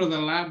remember the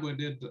lab we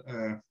did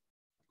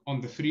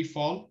on the free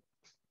fall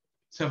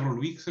several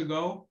weeks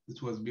ago.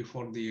 It was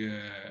before the,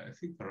 I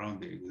think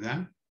around the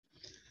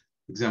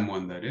exam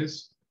one that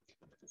is.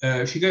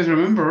 If you guys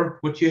remember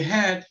what you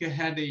had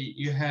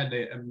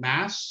a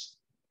mass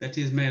that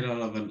is made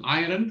out of an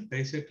iron,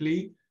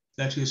 basically,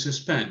 that you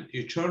suspend.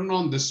 You turn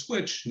on the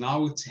switch,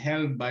 now it's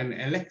held by an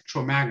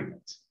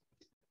electromagnet.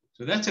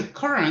 So that's a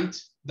current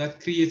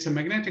that creates a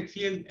magnetic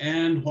field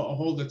and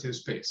hold it in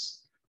space.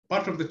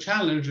 Part of the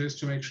challenge is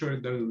to make sure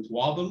it doesn't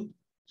wobble,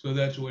 so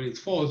that when it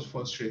falls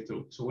straight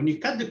through. So when you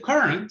cut the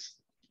current,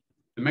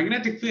 the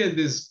magnetic field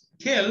is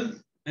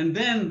killed, and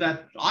then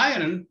that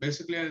iron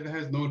basically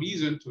has no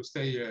reason to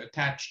stay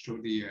attached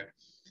to the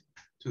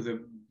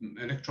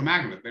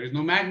electromagnet. There is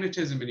no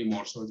magnetism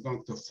anymore, so it's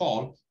going to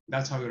fall.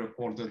 That's how you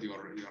recorded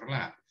your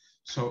lab.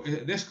 So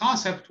this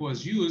concept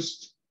was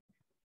used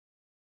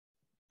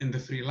in the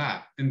free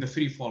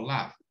fall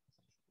lab.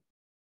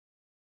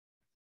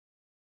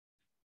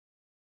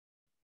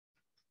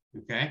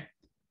 Okay,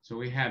 so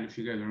we had, if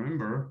you guys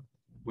remember,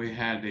 we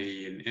had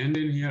an end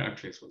in here.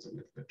 Actually, it was a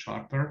little bit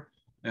sharper.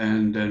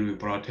 And then we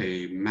brought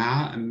a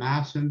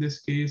mass in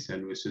this case,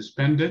 and we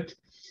suspend it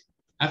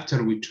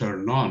after we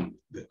turn on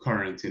the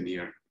current in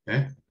here,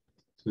 okay?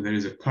 So there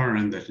is a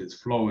current that is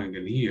flowing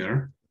in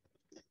here.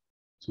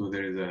 So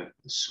there is a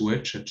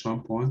switch at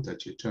some point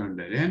that you turn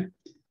that in.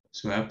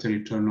 So after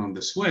you turn on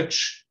the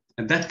switch,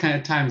 at that kind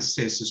of time, it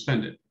stays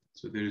suspended.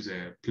 So there is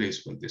a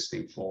place where this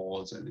thing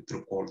falls and it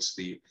records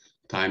the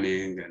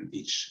timing, and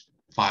each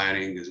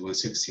firing is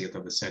 1/60th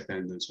of a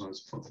second and so on and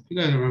so forth. If you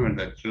guys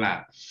remember that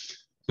lab.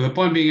 So the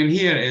point being in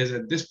here is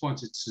at this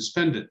point, it's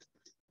suspended.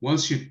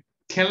 Once you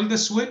kill the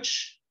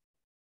switch,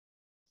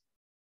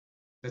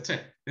 that's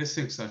it. This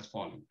thing starts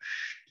falling,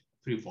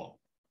 free fall,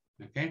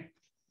 okay?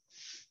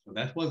 So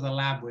that was the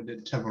lab we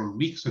did several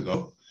weeks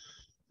ago.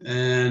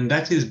 And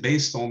that is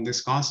based on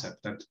this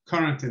concept that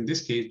current in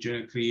this case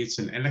creates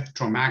an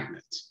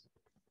electromagnet.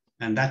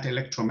 And that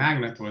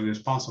electromagnet was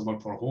responsible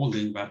for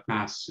holding that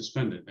mass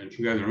suspended. And if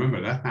you guys remember,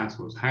 that mass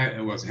was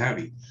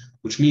heavy,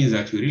 which means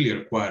that you really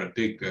require a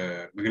big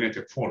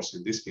magnetic force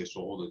in this case to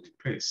hold it in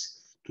place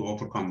to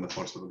overcome the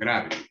force of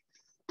gravity.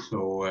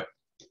 So,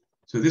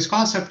 so this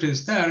concept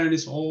is there, and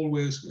it's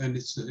always, and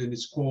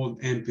it's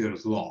called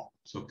Ampere's law.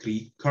 So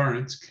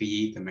currents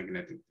create a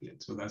magnetic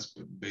field. So that's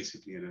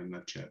basically in a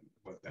nutshell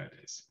what that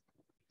is.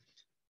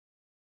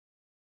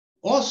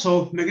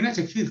 Also,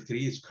 magnetic field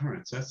creates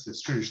currents. That's the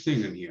strange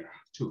thing in here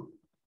too.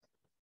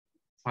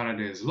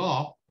 Faraday's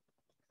law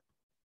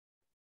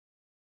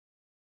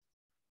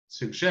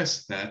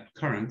suggests that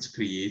currents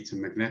create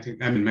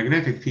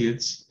magnetic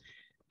fields,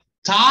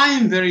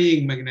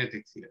 time-varying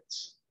magnetic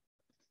fields.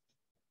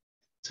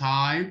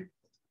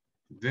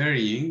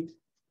 Time-varying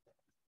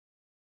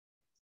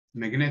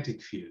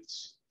magnetic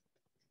fields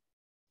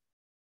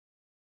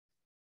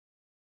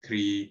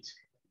create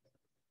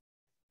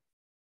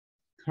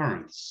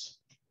currents.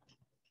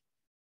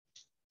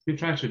 Let me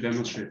try to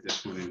demonstrate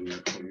this one in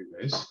here for you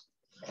guys.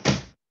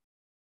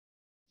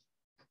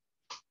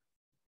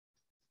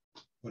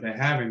 What I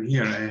have in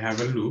here, I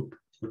have a loop,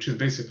 which is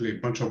basically a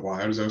bunch of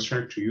wires. I was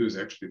trying to use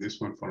actually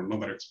this one for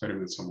another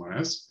experiment somewhere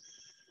else.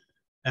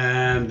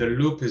 And the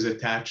loop is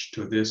attached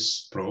to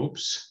this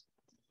probes.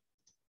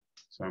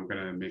 So I'm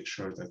gonna make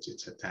sure that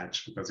it's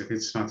attached, because if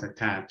it's not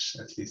attached,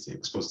 at least the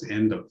exposed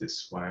end of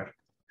this wire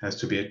has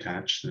to be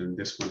attached, and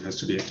this one has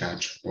to be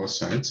attached both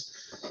sides.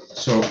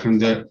 So, and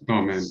the,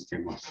 oh man, it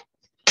came off.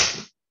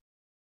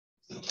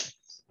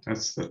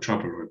 That's the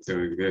trouble with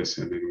doing this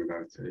and then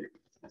without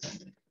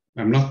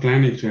I'm not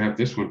planning to have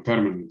this one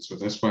permanent, so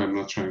that's why I'm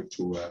not trying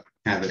to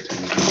have it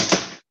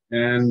anymore.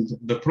 And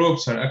the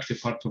probes are actually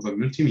part of a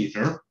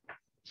multimeter.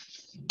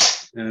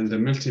 And the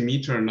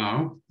multimeter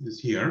now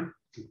is here.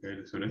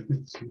 Okay, so let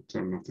me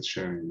turn off the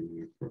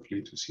sharing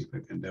quickly to see if I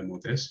can demo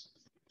this.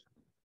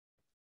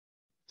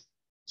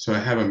 So I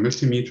have a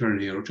multimeter in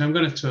here, which I'm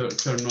going to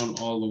turn on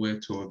all the way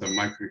to the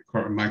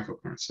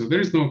microcurrent. So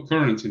there is no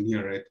current in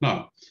here right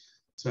now.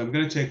 So I'm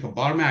going to take a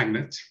bar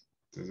magnet,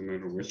 doesn't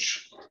matter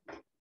which.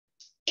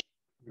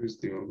 Where's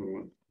the other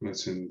one?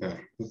 That's in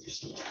there.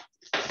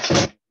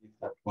 That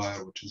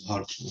wire, which is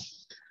hard to.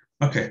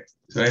 Okay,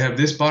 so I have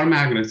this bar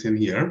magnet in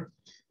here,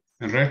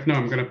 and right now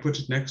I'm going to put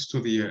it next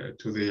to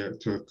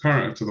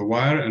the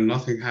wire, and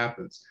nothing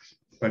happens.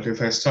 But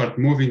if I start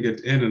moving it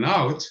in and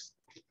out,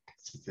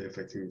 okay, if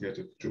I can get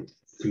it to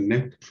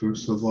connect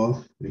first of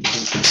all.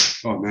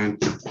 Oh man.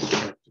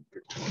 Okay.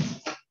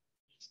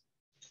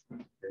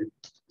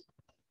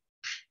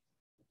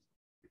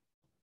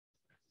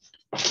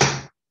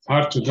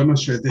 hard to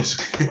demonstrate this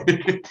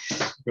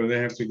because I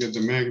have to get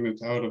the magnet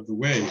out of the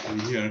way.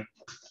 And here,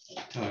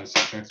 it's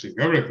affecting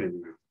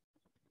everything now.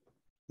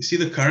 You see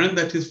the current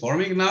that is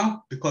forming now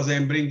because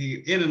I'm bringing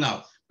it in and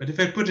out. But if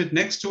I put it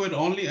next to it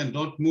only and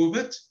don't move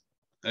it,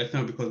 right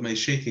now, because my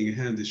shaking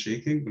hand is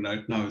shaking, but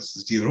right now it's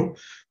 0.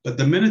 But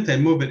the minute I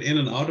move it in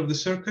and out of the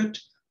circuit,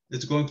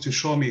 it's going to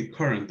show me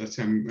current that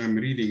I'm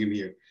reading in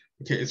here.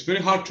 Okay, it's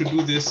very hard to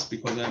do this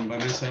because I'm by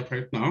myself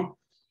right now.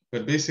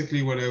 But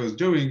basically what I was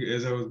doing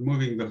is I was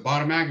moving the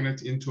bar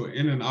magnet in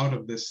and out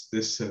of this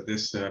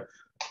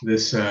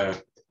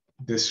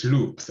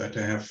loop that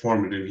I have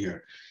formed in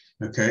here.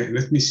 Okay,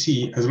 let me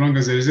see, as long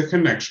as there is a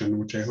connection,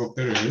 which I hope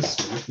there is.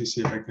 So let me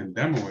see if I can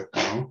demo it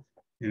now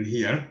in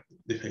here,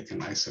 if I can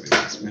isolate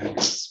this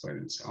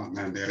magnet. Oh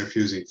man, they're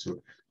refusing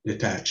to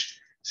detach.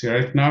 See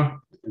right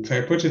now, if I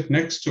put it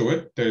next to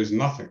it, there is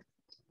nothing.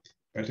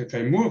 But if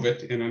I move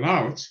it in and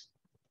out,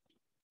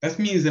 that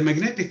means the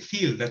magnetic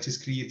field that is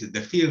created,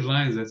 the field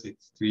lines that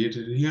it's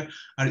created in here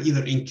are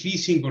either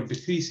increasing or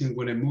decreasing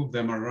when I move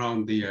them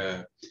around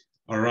the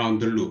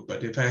loop.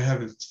 But if I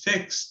have it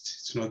fixed,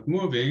 it's not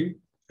moving,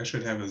 I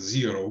should have a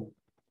 0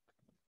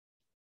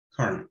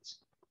 current.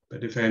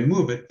 But if I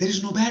move it, there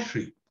is no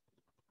battery.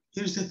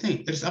 Here's the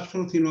thing, there's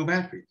absolutely no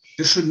battery.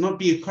 There should not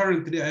be a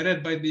current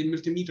read by the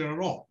multimeter at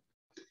all.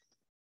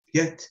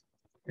 Yet,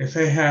 if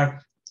I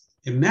have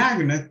a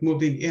magnet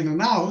moving in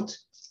and out,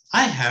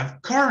 I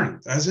have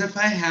current, as if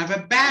I have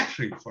a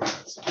battery for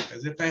us,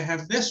 as if I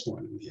have this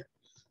one in here.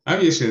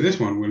 Obviously, this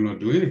one will not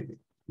do anything,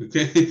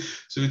 okay?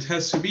 So it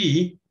has to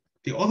be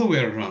the other way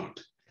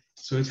around.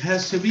 So it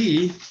has to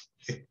be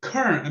a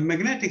current, a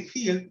magnetic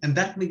field, and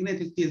that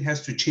magnetic field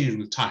has to change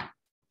with time.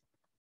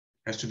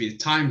 It has to be a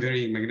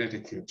time-varying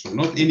magnetic field. So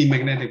not any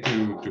magnetic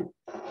field will do.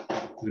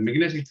 The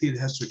magnetic field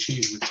has to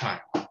change with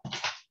time.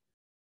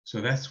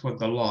 So that's what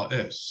the law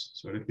is.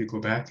 So let me go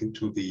back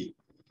into the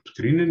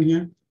screen in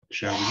here,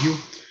 share with you.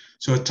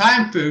 So a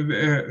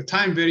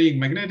time-varying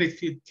magnetic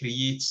field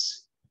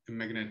creates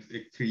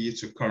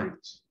a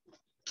current.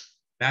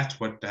 That's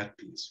what that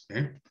means,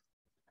 okay?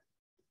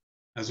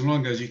 As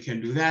long as you can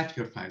do that,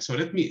 you're fine. So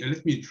let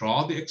me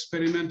draw the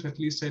experiment, at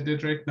least I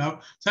did right now.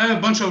 So I have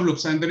a bunch of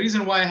loops, and the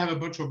reason why I have a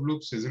bunch of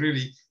loops is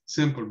really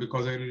simple,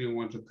 because I really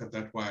want to cut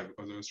that wire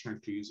because I was trying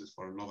to use it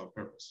for another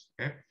purpose,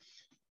 okay?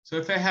 So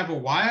if I have a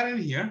wire in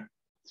here,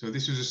 so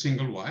this is a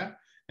single wire,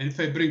 and if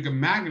I bring a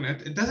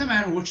magnet, it doesn't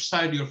matter which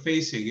side you're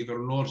facing, either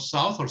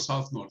north-south or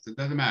south-north, it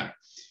doesn't matter.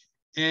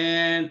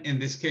 And in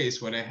this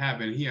case, what I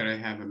have in here, I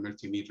have a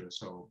multimeter,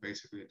 so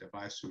basically a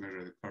device to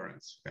measure the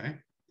currents, okay?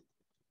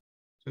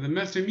 So the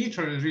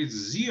multimeter reads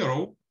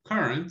 0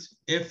 current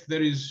if the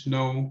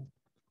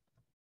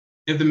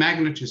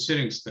magnet is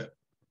sitting still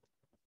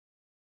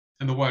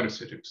and the wire is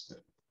sitting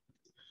still.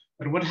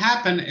 But what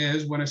happened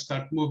is when I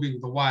start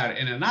moving the wire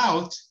in and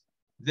out,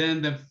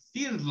 then the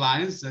field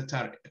lines that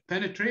are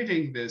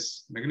penetrating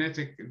this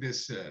magnetic,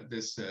 this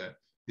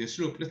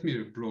loop, let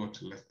me blow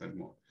it a little bit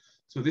more.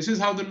 So this is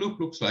how the loop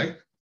looks like,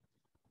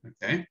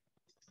 okay?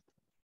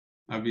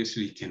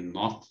 Obviously you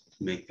cannot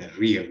make a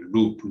real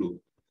loop,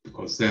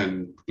 because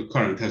then the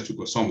current has to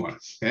go somewhere,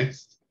 okay?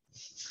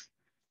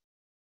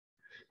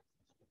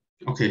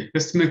 Okay,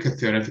 let's make a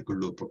theoretical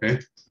loop, okay?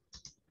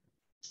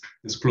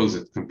 Let's close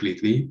it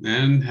completely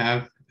and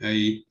have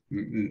a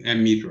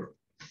ammeter,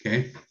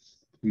 okay?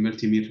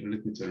 Multimeter,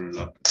 let me turn it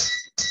up.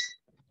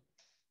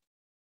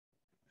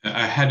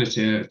 I had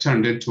it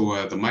turned into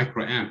the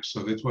microamp,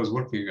 so it was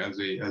working as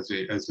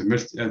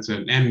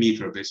an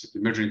ammeter,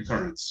 basically measuring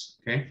currents,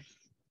 okay?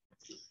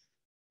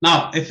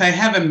 Now, if I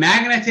have a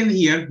magnet in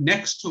here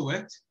next to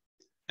it,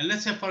 and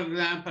let's say, for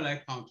example,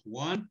 I count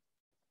 1,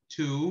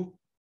 2,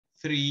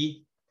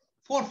 3,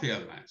 4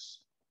 field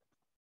lines.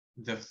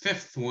 The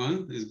 5th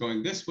one is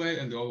going this way,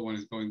 and the other one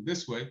is going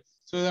this way.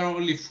 So there are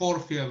only 4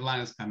 field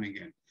lines coming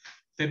in.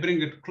 If I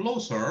bring it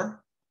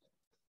closer,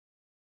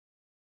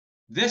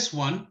 this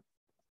one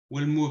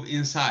will move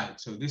inside.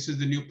 So this is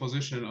the new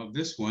position of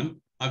this one.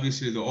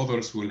 Obviously, the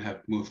others will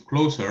have moved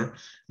closer.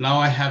 Now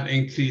I have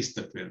increased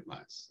the field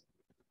lines.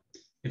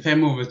 If I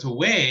move it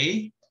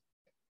away,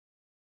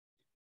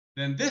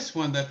 then this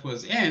one that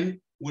was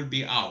in will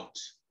be out.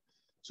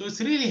 So it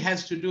really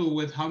has to do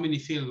with how many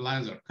field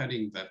lines are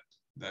cutting that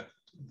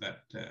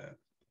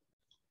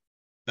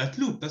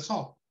loop, that's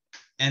all.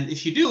 And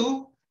if you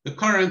do, the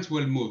current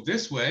will move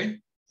this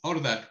way or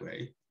that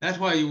way. That's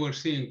why you were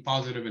seeing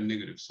positive and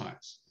negative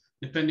signs,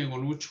 depending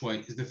on which way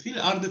is the field.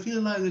 Are the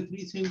field lines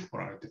increasing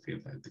or are the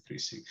field lines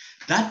decreasing?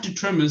 That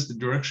determines the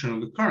direction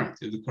of the current.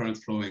 Is the current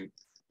flowing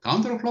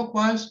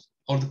counterclockwise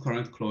or the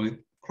current flowing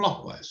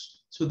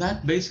clockwise? So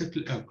that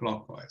basically,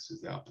 clockwise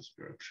is the opposite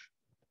direction.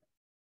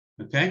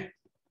 Okay,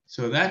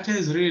 so that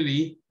is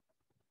really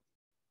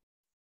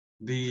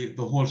the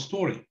whole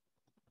story.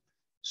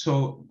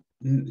 So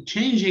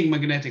changing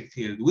magnetic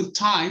field with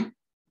time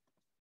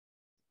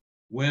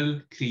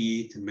will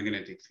create a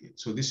magnetic field.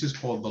 So this is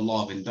called the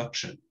law of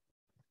induction.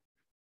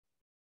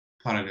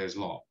 Faraday's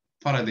law,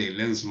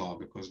 Faraday-Lenz law,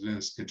 because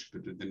Lenz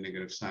contributed the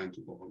negative sign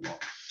to Bohr law.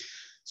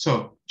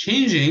 So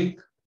changing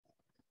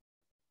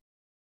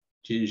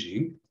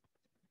changing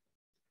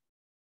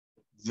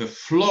the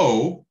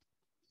flow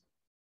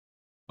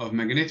of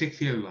magnetic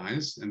field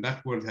lines, and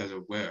that word has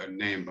a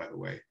name, by the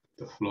way,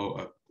 the flow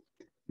of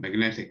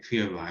magnetic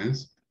field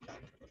lines,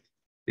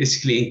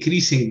 basically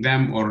increasing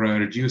them or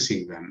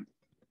reducing them.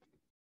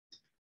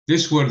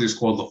 This word is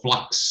called the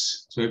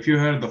flux. So if you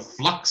heard the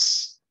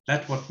flux,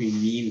 that's what we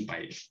mean by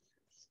it.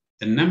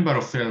 The number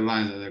of field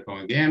lines that are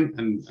going in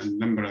and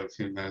number of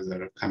field lines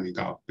that are coming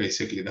out.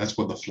 Basically, that's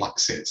what the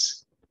flux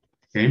is,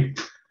 okay?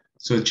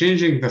 So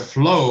changing the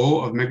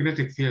flow of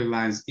magnetic field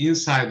lines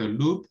inside a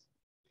loop,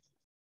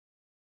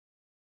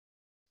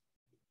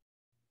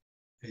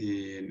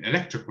 an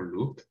electrical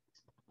loop,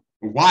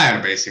 a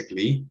wire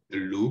basically, a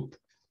loop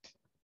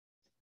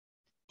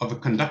of a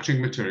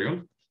conducting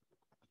material.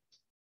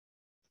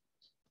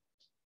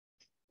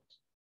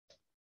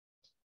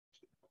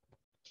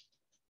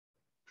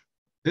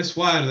 This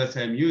wire that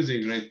I'm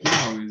using right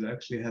now is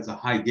actually has a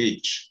high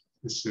gauge.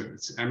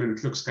 I mean,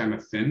 it looks kind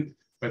of thin,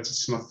 but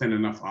it's not thin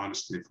enough,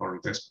 honestly, for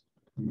this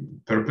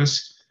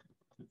purpose.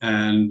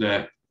 And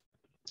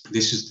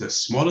this is the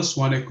smallest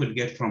one I could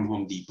get from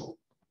Home Depot.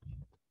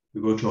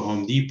 You go to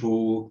Home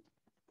Depot,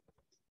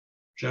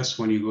 just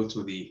when you go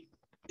to the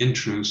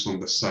entrance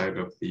on the side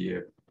of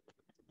the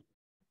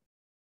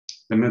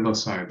middle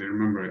side. I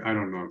remember, I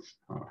don't know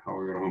how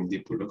your Home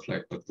Depot look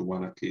like, but the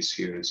one at least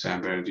here in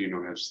San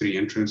Bernardino has 3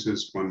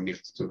 entrances, one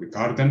next to the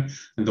garden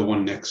and the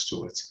one next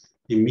to it.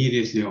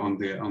 Immediately on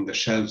the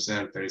shelves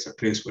there is a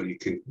place where you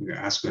can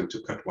ask them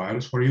to cut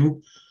wires for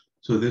you.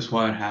 So this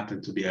wire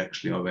happened to be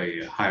actually of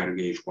a higher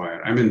gauge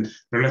wire. I mean,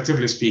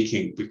 relatively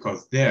speaking,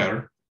 because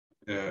there,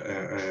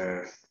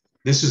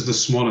 this is the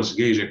smallest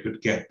gauge I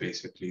could get,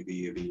 basically.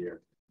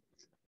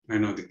 I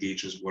know the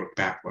gauges work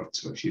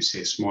backwards, so if you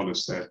say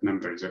smallest, that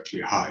number is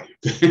actually high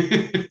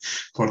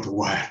for the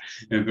wire.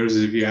 And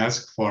versus if you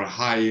ask for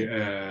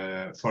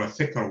a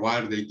thicker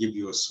wire, they give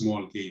you a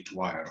small gauge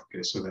wire.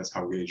 Okay, so that's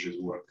how gauges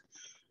work.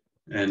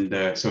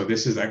 And so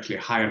this is actually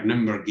a higher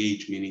number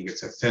gauge, meaning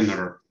it's a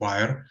thinner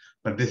wire,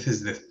 but this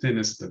is the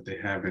thinnest that they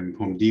have in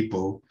Home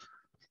Depot.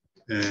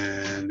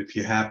 And if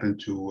you happen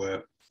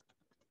to,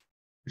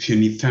 if you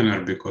need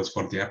thinner, because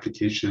for the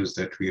applications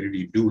that we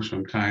really do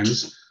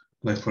sometimes,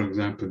 like for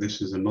example, this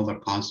is another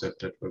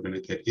concept that we're going to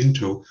get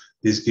into,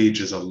 this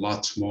gauge is a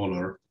lot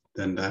smaller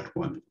than that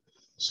one.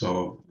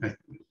 So I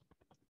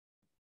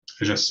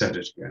just said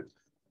it again.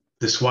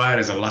 This wire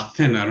is a lot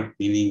thinner,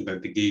 meaning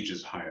that the gauge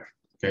is higher,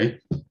 okay?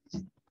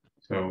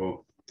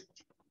 So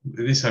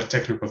these are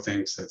technical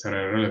things that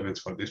are relevant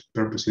for this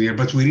purpose here,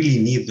 but we really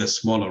need the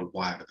smaller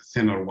wire, the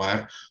thinner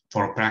wire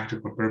for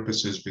practical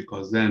purposes,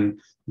 because then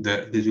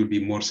this will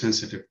be more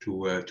sensitive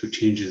to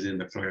changes in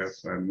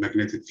the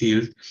magnetic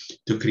field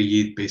to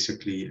create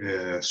basically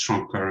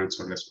strong currents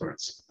or less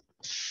currents.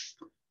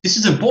 This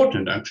is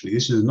important, actually.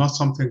 This is not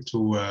something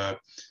to,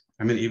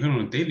 I mean, even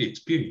on a daily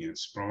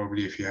experience,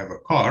 probably if you have a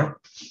car,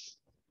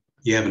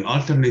 you have an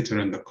alternator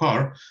in the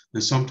car,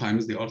 and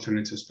sometimes the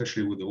alternator,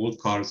 especially with the old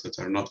cars that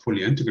are not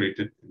fully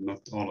integrated, not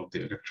all of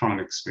the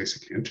electronics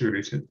basically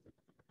integrated,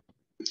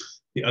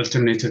 the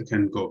alternator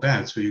can go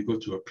bad. So you go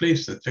to a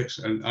place that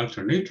fixes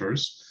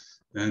alternators,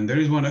 and there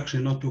is one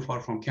actually not too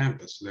far from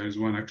campus. There is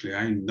one actually,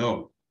 I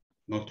know,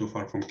 not too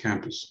far from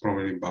campus,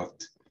 probably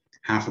about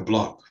half a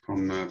block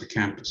from the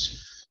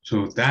campus.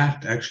 So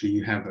that actually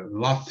you have a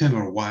lot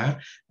thinner wire,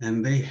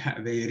 and they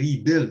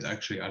rebuild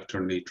actually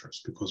alternators,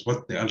 because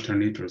what the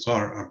alternators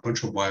are a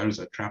bunch of wires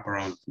that trap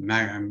around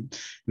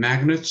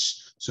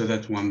magnets, so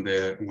that when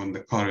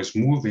the car is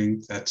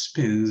moving, that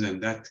spins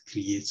and that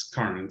creates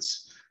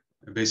currents,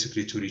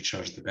 basically to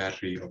recharge the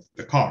battery of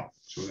the car.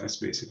 So that's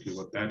basically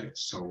what that is.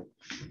 So,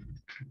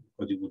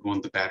 but you would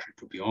want the battery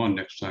to be on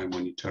next time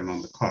when you turn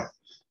on the car,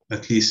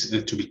 at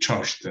least to be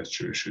charged, that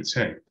you should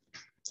say.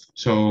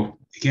 So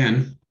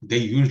again, they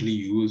usually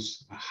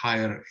use a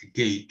higher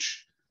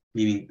gauge,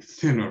 meaning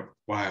thinner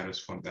wires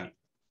for that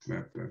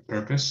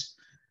purpose.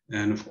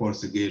 And of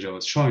course, the gauge I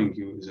was showing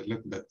you is a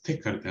little bit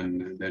thicker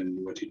than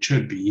what it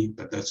should be,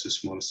 but that's the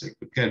smallest they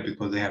could get,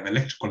 because they have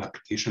electrical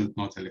applications,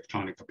 not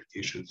electronic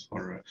applications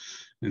for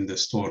in the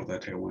store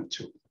that I went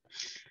to.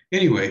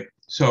 Anyway,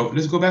 so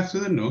let's go back to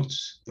the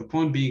notes. The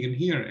point being in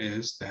here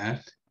is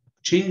that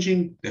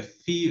changing the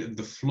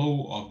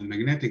flow of the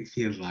magnetic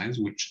field lines,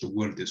 which the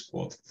word is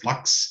called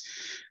flux,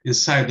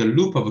 inside the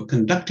loop of a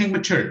conducting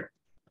material.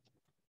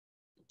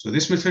 So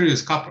this material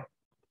is copper,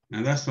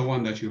 and that's the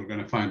one that you're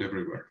going to find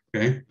everywhere,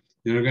 okay?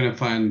 You're going to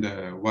find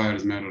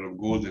wires made out of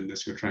gold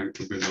unless you're trying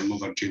to build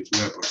another James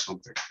Webb or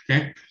something,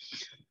 okay?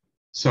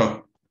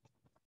 So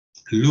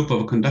a loop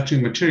of a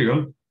conducting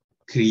material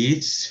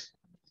creates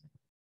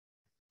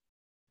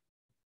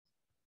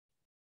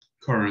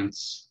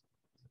currents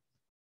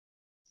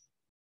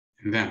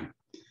in them.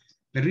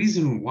 The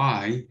reason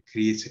why it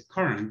creates a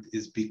current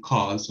is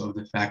because of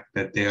the fact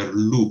that they are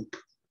loop.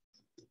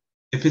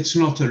 If it's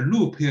not a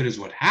loop, here is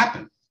what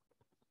happened.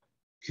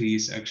 It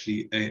creates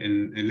actually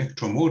an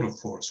electromotive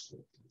force.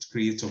 It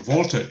creates a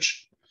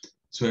voltage.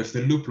 So if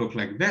the loop looked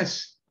like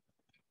this,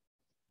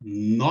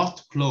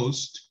 not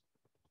closed,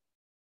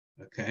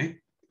 okay,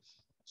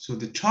 So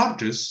the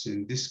charges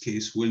in this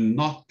case will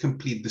not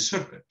complete the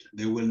circuit.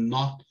 They will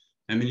not,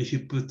 I mean, if you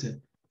put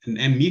an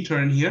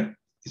ammeter in here,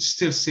 it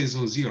still stays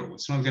on 0.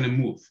 It's not going to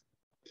move.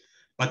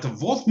 But the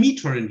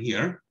voltmeter in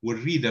here will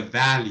read a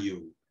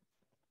value.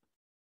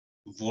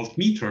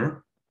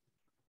 Voltmeter,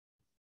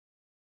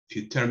 if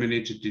you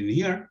terminate it in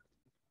here,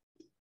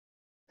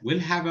 will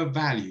have a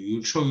value. It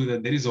will show you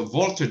that there is a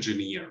voltage in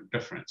here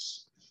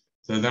difference.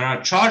 So there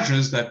are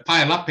charges that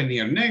pile up in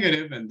here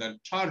negative, and there are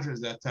charges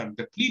that are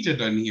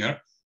depleted in here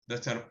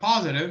that are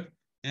positive,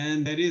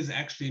 and there is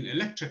actually an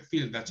electric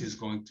field that is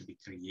going to be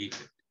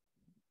created.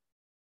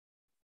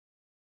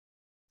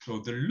 So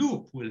the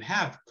loop will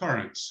have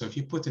current. So if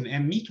you put an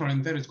ammeter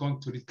in there, it's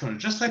going to read current,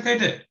 just like I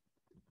did.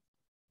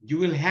 You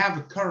will have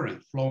a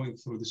current flowing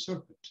through the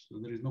circuit. So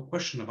there is no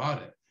question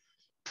about it.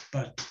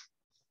 But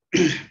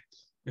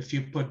if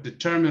you put the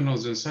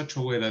terminals in such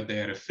a way that they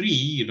are free,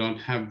 you don't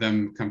have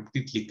them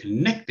completely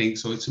connecting,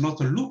 so it's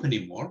not a loop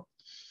anymore,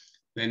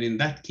 then in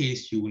that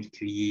case, you will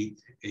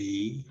create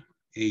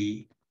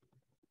a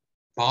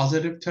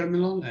positive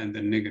terminal and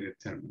a negative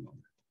terminal,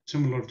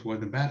 similar to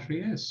what the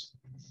battery is.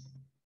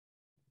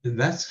 And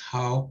that's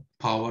how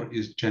power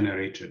is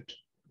generated.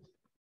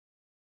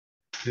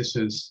 This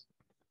is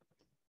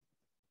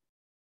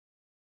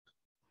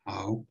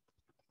how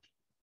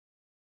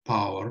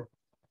power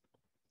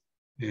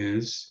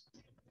is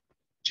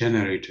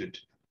generated.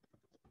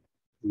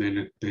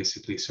 Then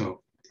basically,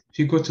 so if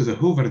you go to the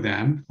Hoover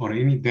Dam or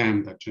any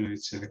dam that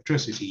generates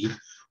electricity,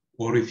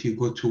 or if you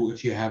go to,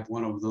 if you have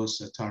one of those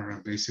that are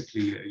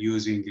basically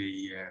using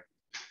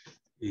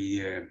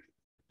a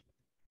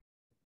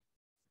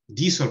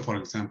diesel, for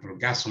example, or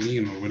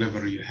gasoline or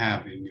whatever you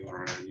have in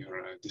your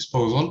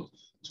disposal.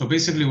 So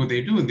basically what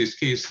they do in this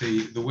case,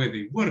 the way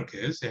they work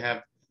is they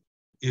have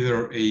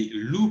either a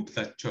loop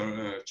that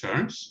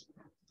turns,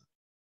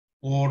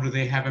 or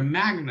they have a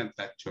magnet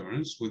that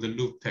turns with a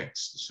loop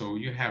fixed. So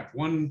you have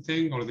one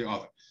thing or the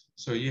other.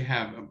 So you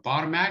have a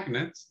bar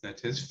magnet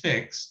that is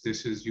fixed.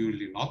 This is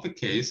usually not the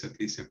case, at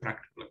least in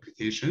practical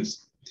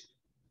applications.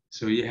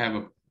 So you have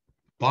a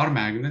bar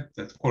magnet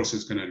that, of course,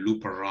 is going to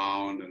loop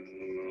around, and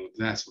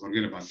that's,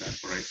 forget about that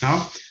for right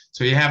now.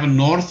 So you have a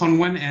north on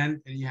one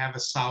end and you have a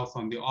south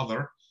on the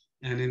other.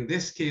 And in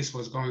this case,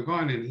 what's going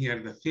on in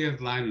here, the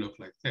field line look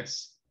like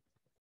this.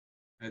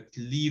 It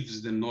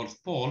leaves the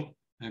North Pole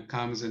and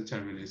comes and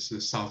terminates the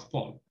South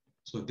Pole.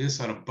 So these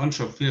are a bunch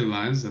of field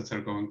lines that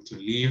are going to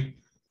leave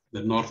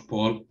the North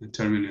Pole and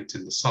terminate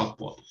in the South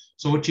Pole.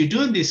 So what you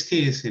do in this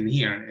case in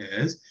here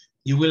is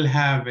you will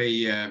have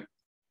a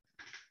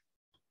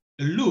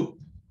loop.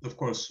 Of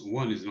course,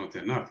 one is not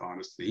enough,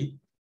 honestly.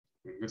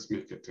 Let's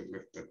make it a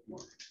little bit more.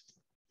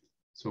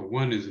 So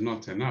one is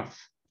not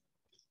enough.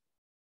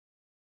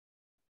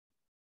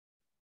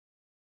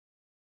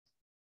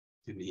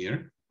 In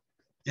here,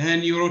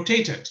 and you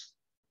rotate it.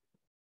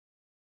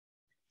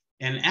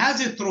 And as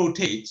it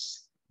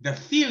rotates, the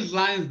field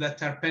lines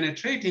that are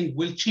penetrating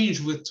will change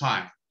with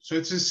time. So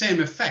it's the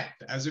same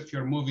effect as if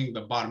you're moving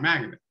the bar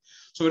magnet.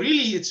 So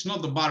really, it's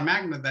not the bar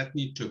magnet that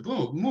needs to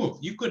move.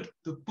 You could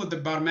put the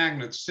bar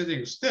magnet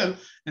sitting still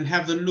and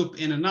have the loop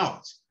in and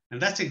out.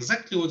 And that's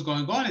exactly what's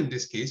going on in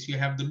this case. You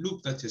have the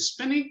loop that is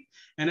spinning,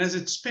 and as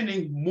it's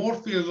spinning, more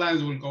field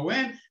lines will go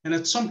in.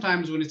 And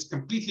sometimes when it's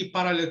completely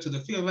parallel to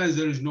the field lines,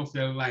 there is no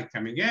field line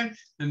coming in,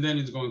 and then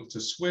it's going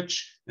to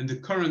switch. And the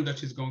current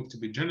that is going to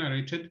be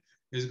generated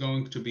is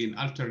going to be an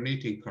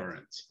alternating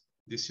current.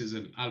 This is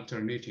an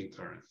alternating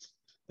current.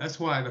 That's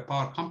why the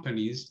power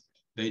companies,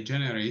 they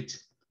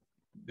generate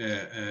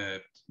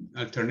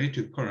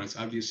alternating currents.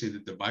 Obviously, the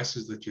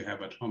devices that you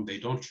have at home, they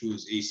don't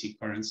use AC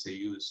currents, they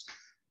use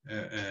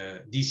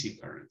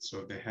DC current.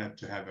 So they have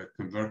to have a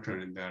converter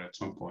in there at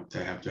some point.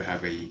 They have to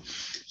have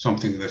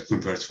something that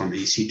converts from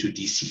AC to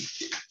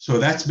DC. So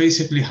that's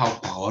basically how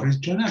power is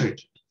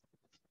generated.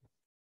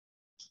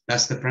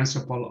 That's the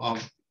principle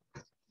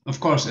of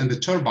course, in the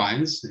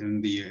turbines,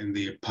 in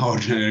the power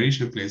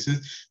generation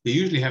places, they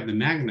usually have the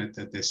magnet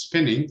that they're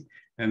spinning,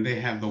 and they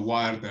have the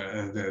wire,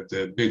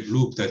 the big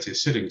loop that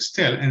is sitting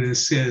still. And in the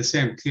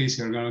same case,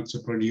 you're going to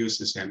produce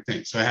the same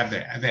thing. So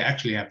they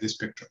actually have this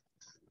picture.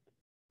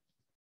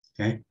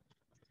 Okay.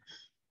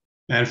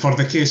 And for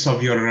the case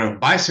of your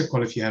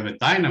bicycle, if you have a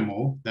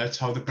dynamo, that's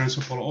how the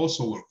principle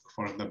also works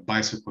for the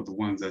bicycle, the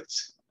ones that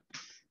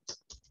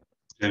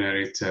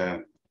generate,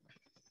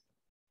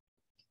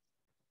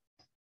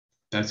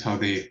 that's how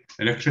the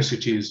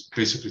electricity is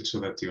basically so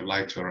that you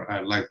light your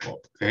light bulb,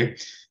 okay?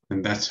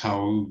 And that's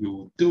how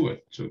you do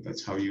it. So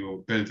that's how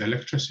you build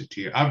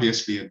electricity.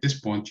 Obviously, at this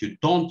point, you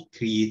don't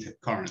create a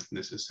current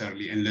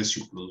necessarily unless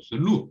you close the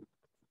loop.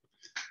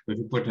 If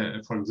you put,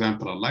 for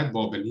example, a light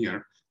bulb in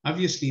here,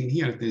 obviously in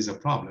here, there's a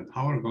problem.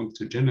 How are we going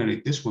to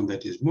generate this one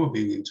that is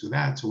moving into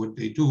that? So what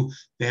they do,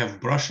 they have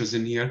brushes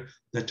in here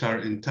that are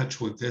in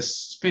touch with this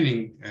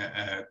spinning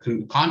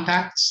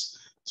contacts.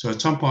 So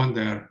at some point,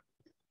 they're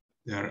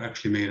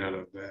actually made out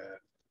of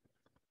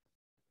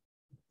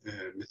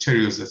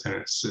materials that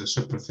are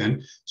super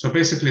thin. So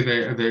basically,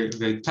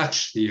 they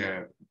touch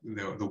the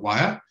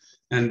wire,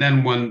 and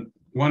then when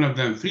one of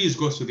them freeze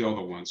goes to the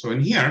other one. So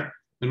in here,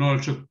 in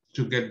order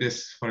to get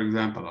this, for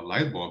example, a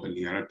light bulb in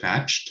here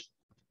attached,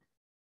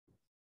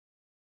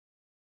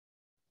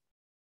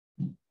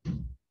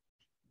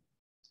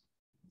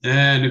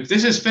 and if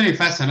this is spinning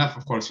fast enough,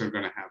 of course, you're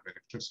going to have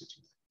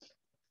electricity.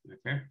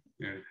 Okay,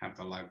 you have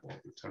the light bulb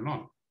turn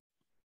on.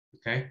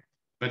 Okay,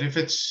 but if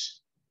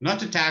it's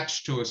not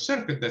attached to a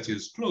circuit that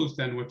is closed,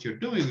 then what you're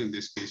doing in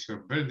this case, you're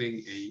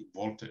building a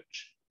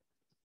voltage.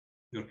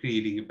 You're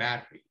creating a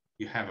battery.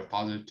 You have a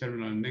positive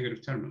terminal and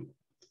negative terminal.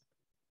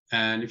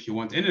 And if you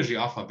want energy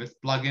off of it,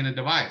 plug in a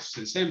device.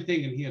 The same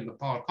thing in here, the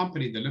power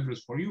company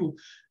delivers for you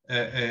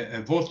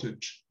a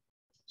voltage.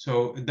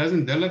 So it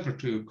doesn't deliver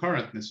to you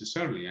current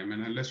necessarily. I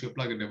mean, unless you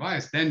plug a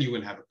device, then you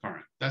will have a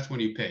current. That's when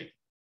you pay.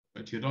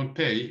 But you don't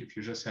pay if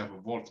you just have a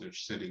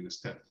voltage sitting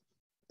instead.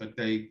 But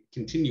they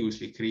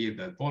continuously create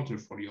that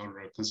voltage for your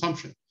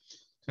consumption.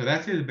 So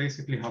that is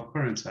basically how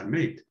currents are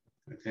made,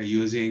 okay,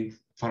 using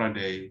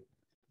Faraday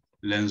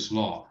Lenz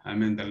law. I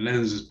mean, the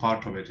lens is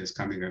part of it is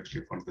coming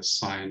actually from the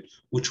sign,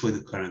 which way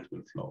the current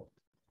will flow.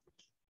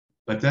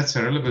 But that's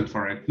irrelevant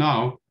for right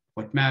now.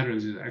 What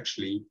matters is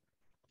actually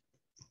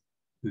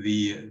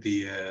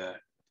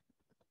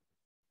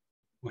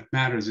what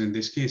matters in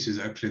this case is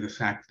actually the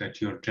fact that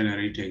you're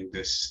generating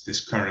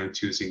this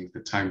current using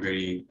the time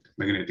varying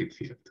magnetic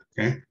field,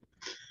 okay?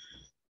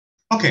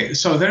 Okay,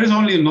 so there is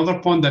only another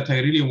point that I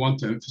really want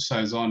to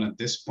emphasize on at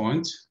this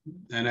point,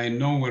 and I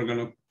know we're going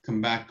to come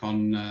back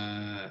on,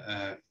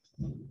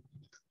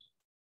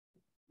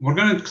 we're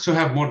going to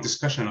have more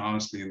discussion,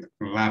 honestly, in the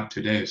lab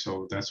today,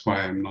 so that's why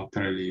I'm not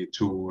really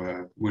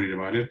too worried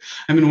about it.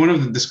 I mean, one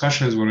of the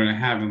discussions we're going to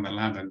have in the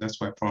lab, and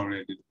that's why I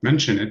probably didn't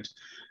mention it,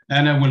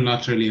 and I will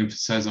not really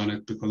emphasize on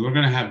it because we're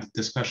going to have the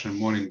discussion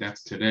more in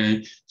depth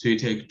today. So you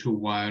take two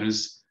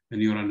wires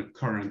and you run a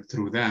current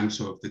through them.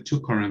 So if the two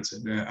currents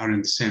are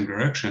in the same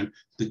direction,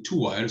 the two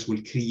wires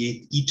will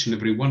create each and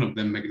every one of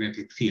them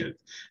magnetic field.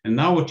 And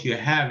now what you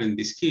have in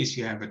this case,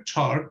 you have a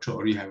charge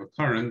or you have a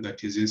current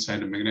that is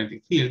inside a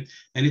magnetic field,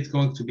 and it's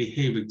going to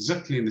behave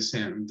exactly in the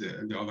same,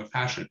 the other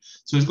fashion.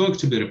 So it's going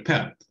to be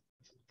repelled.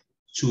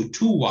 So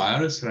two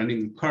wires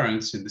running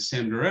currents in the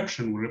same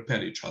direction will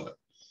repel each other.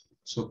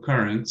 So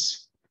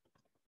currents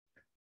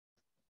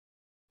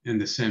in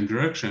the same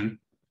direction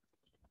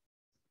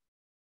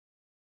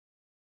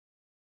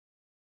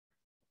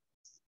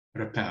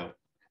repel.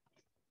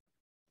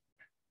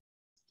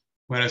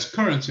 Whereas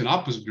currents in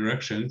opposite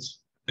directions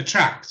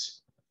attract.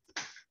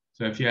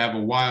 So if you have a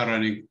wire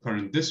running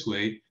current this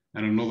way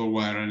and another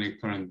wire running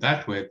current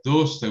that way,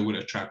 they will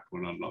attract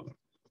one another.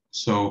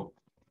 So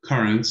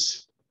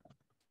currents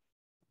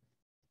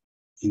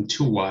in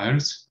two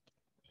wires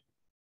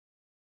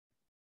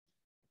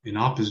in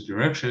opposite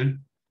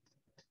direction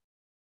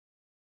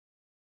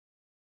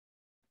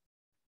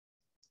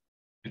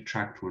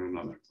attract one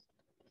another.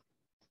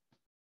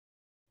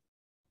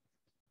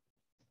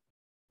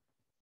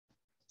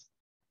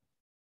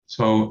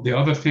 So the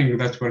other thing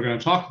that we're going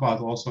to talk about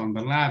also in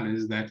the lab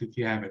is that if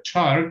you have a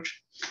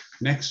charge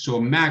next to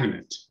a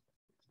magnet,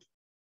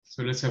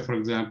 so let's say, for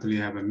example,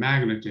 you have a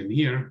magnet in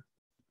here,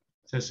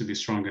 it has to be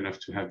strong enough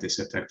to have this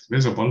effect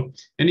visible,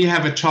 and you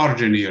have a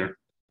charge in here.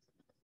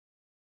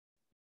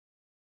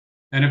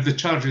 And if the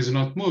charge is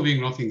not moving,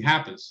 nothing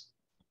happens.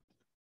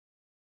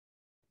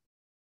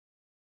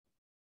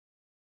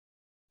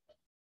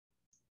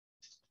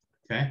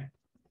 Okay.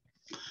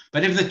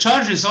 But if the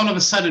charge is all of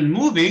a sudden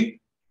moving,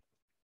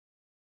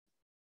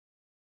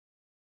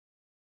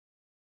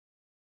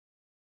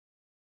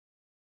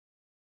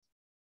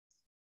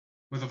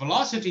 with a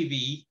velocity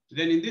v,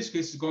 then in this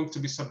case, it's going to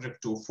be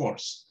subject to a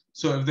force.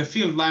 So if the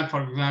field line,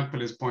 for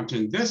example, is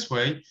pointing this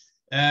way,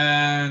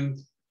 and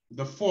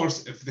the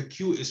force, if the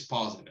Q is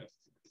positive,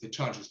 the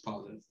charge is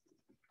positive,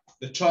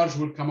 the charge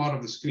will come out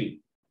of the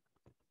screen.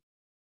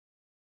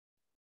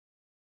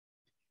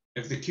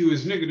 If the Q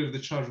is negative, the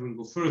charge will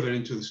go further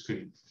into the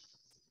screen.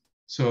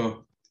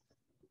 So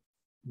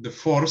the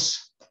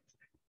force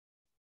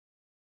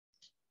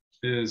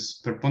is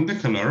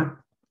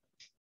perpendicular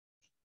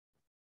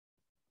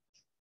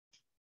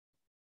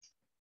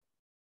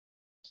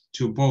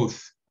to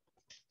both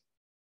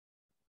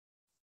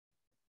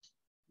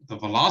the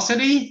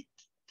velocity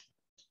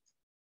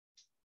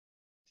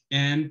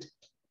and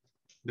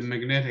the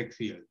magnetic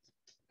field.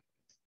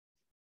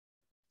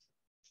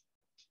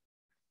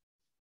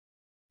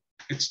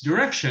 Its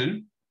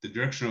direction, the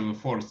direction of the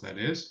force that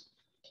is,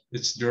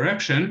 its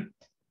direction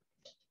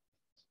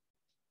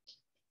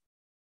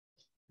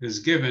is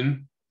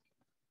given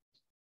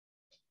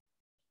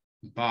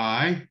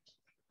by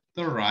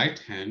the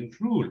right-hand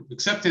rule,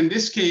 except in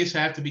this case,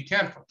 I have to be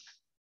careful.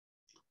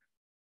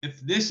 If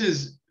this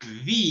is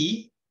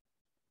V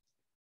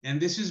and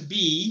this is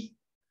B,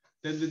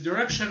 then the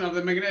direction of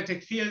the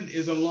magnetic field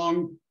is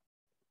along.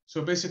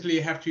 So basically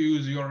you have to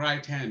use your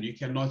right hand. You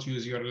cannot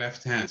use your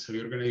left hand. So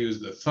you're going to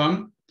use the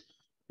thumb.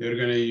 You're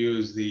going to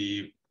use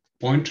the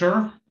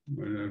pointer.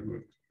 I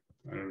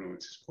don't know what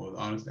it's called.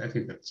 Honestly, I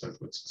think that's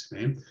what's its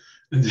name.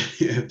 And then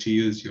you have to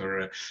use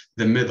your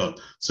the middle.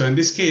 So in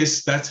this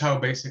case, that's how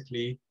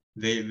basically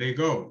they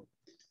go.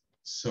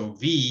 So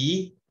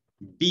V,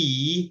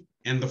 B,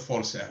 and the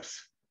force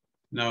F.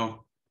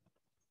 Now,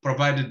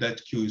 provided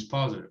that Q is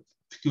positive.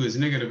 If Q is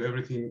negative,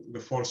 everything, the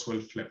force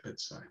will flip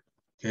its side,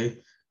 okay,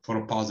 for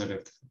a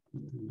positive.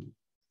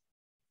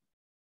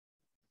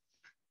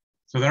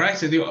 So the right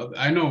side,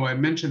 I know I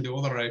mentioned the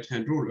other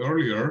right-hand rule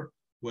earlier,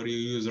 where you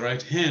use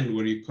right hand,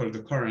 where you curl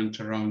the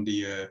current around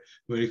the,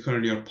 where you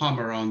curl your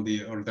palm around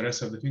the, or the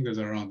rest of the fingers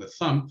around the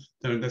thumb,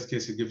 then in this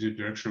case, it gives you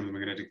direction of the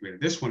magnetic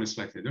field. This one is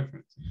slightly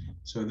different.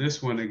 So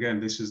this one, again,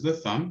 this is the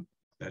thumb.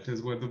 That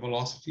is where the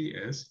velocity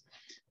is.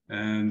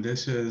 And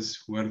this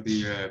is where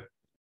the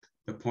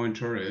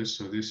pointer is.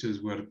 So this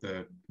is where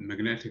the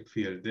magnetic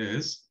field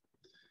is.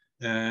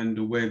 And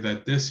the way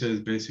that this is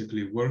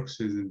basically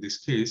works is in this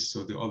case,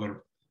 so the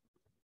other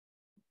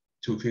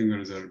two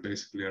fingers are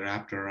basically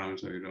wrapped around,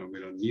 so we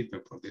don't need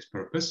them for this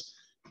purpose.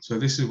 So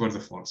this is where the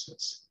force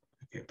is.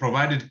 Okay,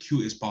 provided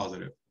Q is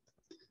positive.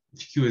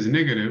 If Q is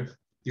negative,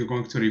 you're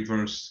going to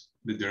reverse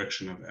the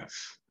direction of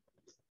F.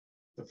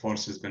 The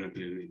force is going to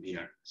be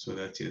linear. So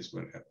that is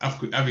where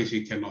F, obviously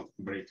you cannot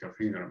break your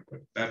finger and put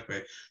it that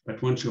way.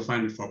 But once you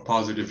find it for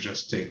positive,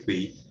 just take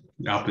the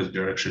opposite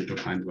direction to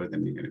find where the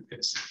negative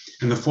is.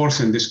 And the force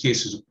in this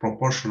case is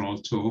proportional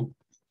to,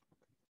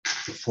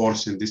 the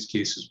force in this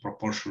case is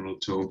proportional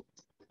to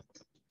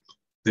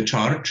the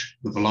charge,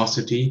 the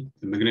velocity,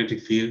 the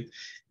magnetic field,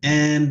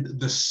 and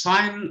the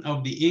sign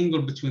of the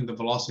angle between the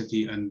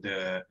velocity and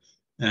the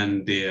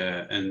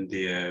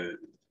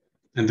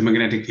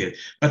magnetic field.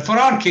 But for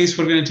our case,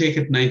 we're going to take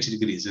it 90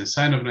 degrees. The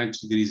sine of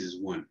 90 degrees is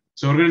 1.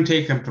 So we're going to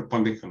take them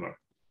perpendicular.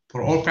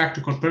 For all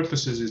practical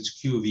purposes,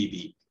 it's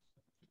QVB.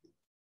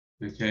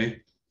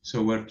 Okay,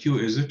 so where Q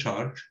is the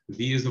charge,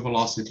 V is the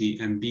velocity,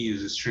 and B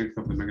is the strength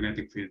of the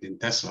magnetic field in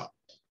Tesla.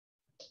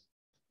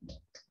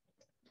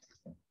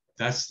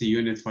 That's the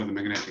unit for the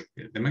magnetic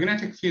field. The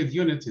magnetic field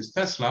unit is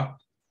Tesla,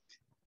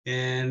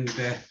 and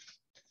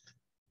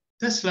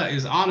Tesla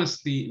is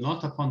honestly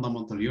not a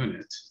fundamental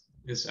unit.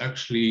 It's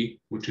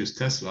actually, which is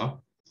Tesla,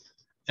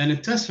 and a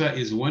Tesla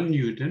is 1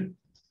 Newton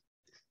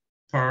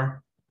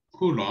per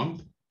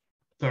Coulomb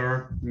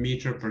per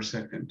meter per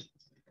second.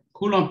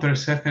 Coulomb per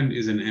second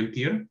is an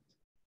ampere.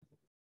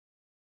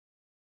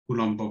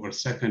 Coulomb over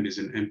second is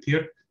an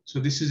ampere. So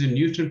this is a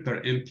Newton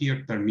per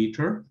ampere per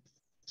meter.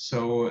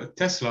 So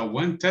Tesla,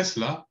 1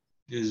 Tesla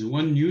is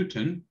 1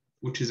 Newton,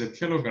 which is a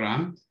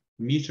kilogram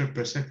meter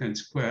per second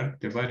squared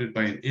divided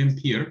by an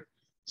ampere.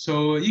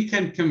 So you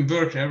can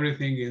convert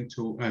everything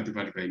into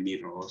divided by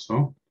meter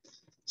also.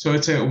 So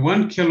it's a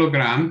 1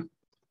 kilogram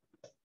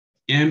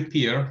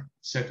ampere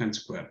second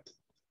squared.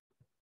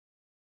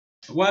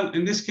 Well,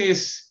 in this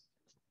case,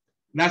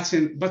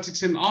 but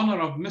it's in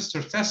honor of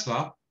Mr.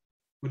 Tesla,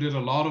 who did a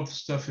lot of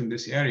stuff in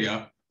this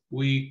area.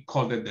 We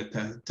called it the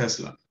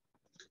Tesla.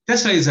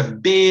 Tesla is a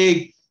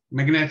big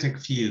magnetic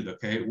field,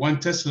 okay? 1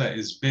 Tesla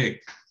is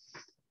big.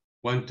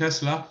 1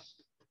 Tesla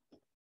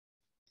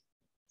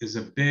is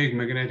a big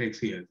magnetic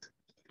field.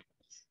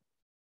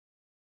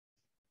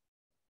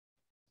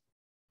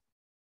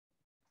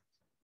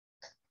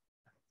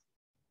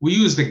 We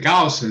use the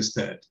Gauss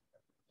instead.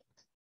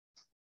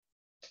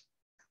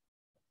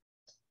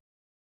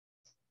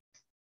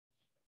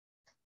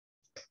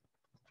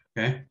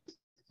 Okay.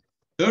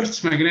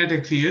 Earth's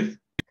magnetic field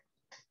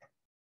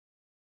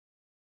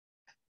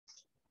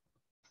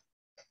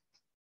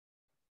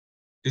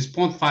is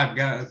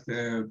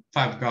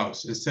 0.5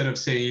 Gauss instead of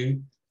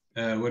saying,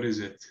 what is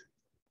it?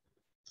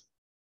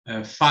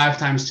 5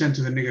 times 10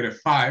 to the negative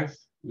 5,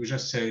 we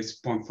just say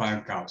it's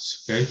 0.5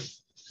 Gauss, okay?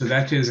 So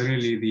that is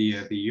really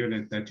the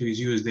unit that is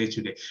used day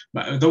to day.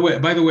 By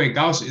the way,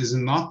 Gauss is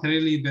not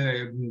really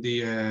the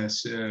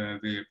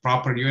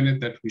proper unit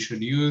that we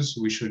should use.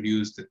 We should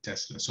use the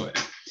Tesla. So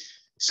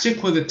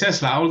stick with the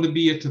Tesla,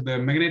 albeit the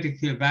magnetic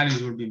field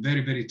values will be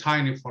very, very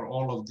tiny for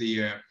all of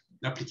the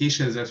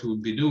applications that we'll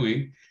be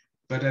doing.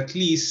 But at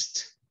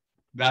least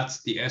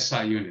that's the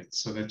SI unit,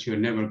 so that you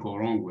never go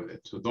wrong with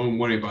it. So don't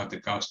worry about the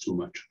Gauss too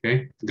much,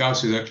 okay?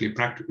 Gauss is actually a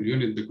practical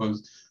unit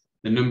because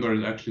the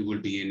numbers actually will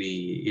be in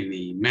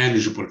a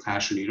manageable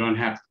fashion. You don't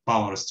have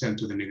powers 10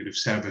 to the negative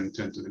 7,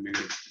 10 to the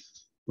negative,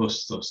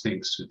 those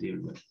things to deal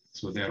with.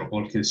 So they're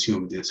all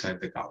consumed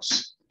inside the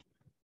Gauss.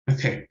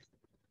 Okay.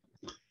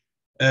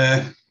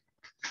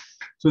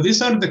 So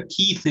these are the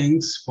key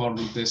things for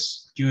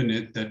this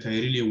unit that I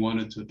really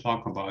wanted to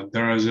talk about.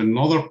 There is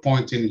another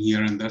point in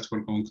here, and that's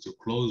what we're going to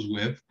close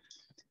with,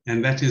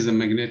 and that is the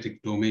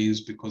magnetic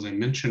domains, because I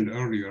mentioned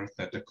earlier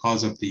that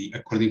because of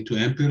according to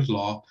Ampere's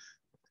law,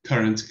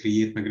 currents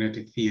create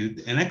magnetic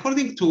field, and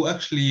according to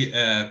actually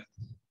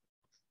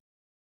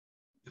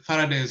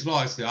Faraday's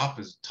law, it's the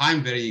opposite.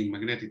 Time-varying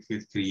magnetic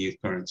field create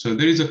current. So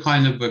there is a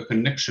kind of a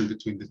connection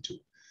between the two.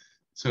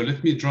 So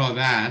let me draw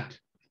that.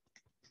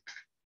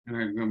 And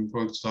I'm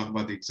going to talk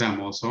about the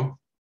exam also.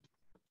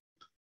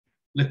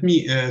 Let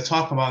me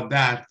talk about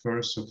that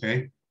first,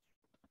 okay?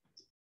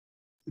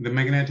 The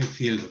magnetic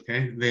field,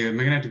 okay? The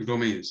magnetic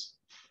domains.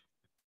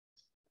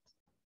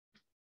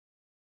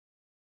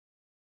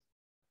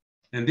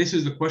 And this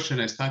is the question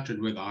I started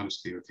with,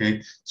 honestly,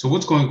 okay? So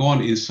what's going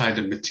on inside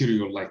a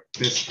material like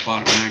this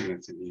bar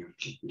magnet in here?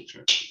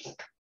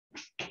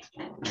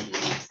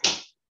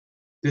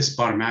 This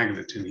bar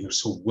magnet in here.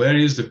 So where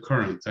is the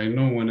current? I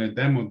know when I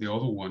demoed the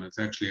other one, it's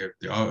actually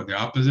the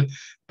opposite,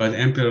 but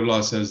Ampere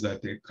law says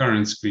that the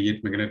currents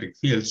create magnetic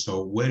fields.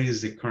 So where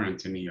is the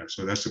current in here?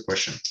 So that's the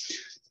question.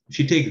 If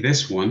you take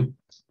this one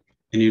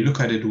and you look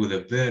at it with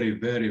a very,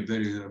 very,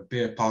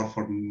 very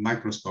powerful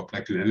microscope,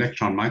 like an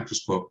electron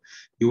microscope,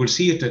 you will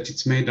see that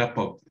it's made up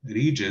of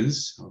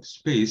regions of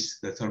space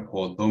that are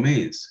called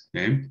domains,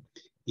 okay?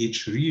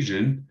 Each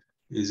region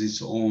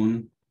is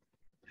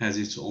has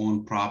its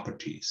own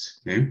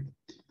properties, okay?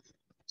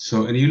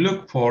 So, and you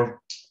look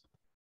for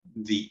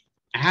the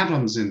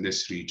atoms in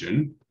this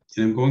region,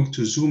 and I'm going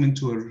to zoom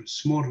into a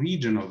small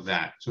region of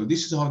that. So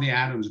this is how the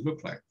atoms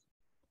look like.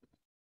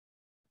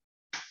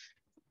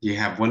 You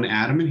have one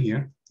atom in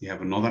here, you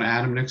have another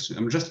atom next to it.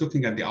 I'm just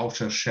looking at the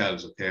outer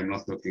shells, okay? I'm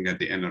not looking at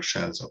the inner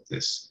shells of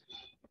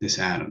these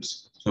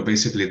atoms. So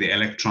basically the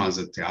electrons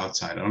at the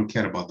outside. I don't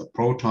care about the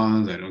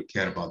protons, I don't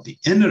care about the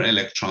inner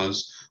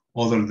electrons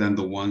other than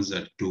the ones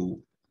that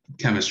do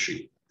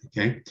chemistry,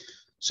 okay?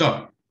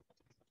 So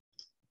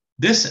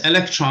this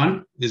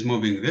electron is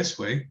moving this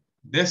way,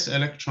 this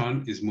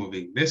electron is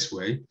moving this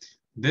way,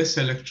 this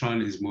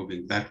electron is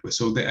moving that way.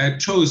 So I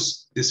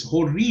chose this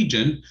whole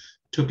region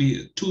to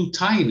be too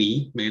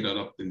tiny, made out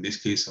of, in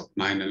this case, of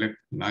nine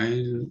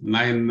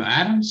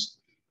atoms.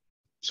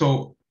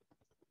 So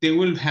they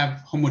will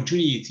have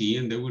homogeneity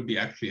and they will be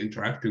actually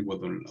interacting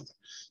with one another.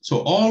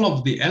 So all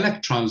of the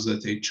electrons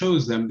that they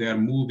chose them, they are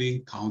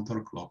moving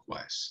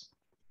counterclockwise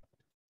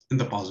in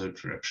the positive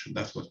direction.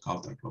 That's what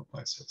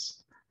counterclockwise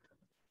is.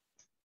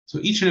 So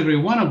each and every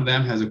one of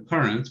them has a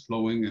current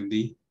flowing in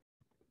the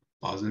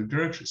positive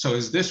direction. So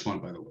is this one,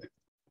 by the way,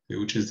 okay,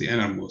 which is the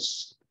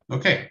innermost.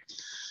 Okay.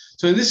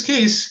 So in this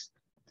case,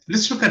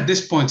 let's look at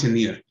this point in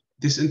here,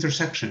 this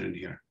intersection in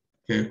here,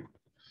 okay?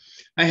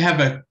 I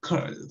have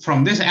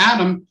from this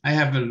atom, I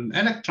have an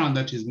electron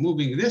that is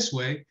moving this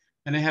way,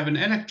 and I have an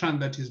electron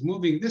that is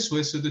moving this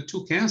way, so the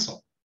two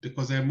cancel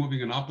because they're moving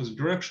in opposite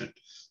direction.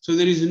 So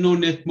there is no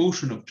net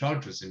motion of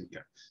charges in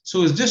here.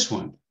 So is this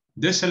one.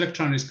 This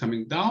electron is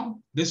coming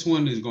down, this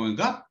one is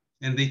going up,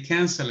 and they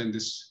cancel in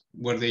this,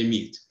 where they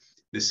meet.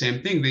 The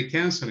same thing, they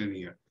cancel in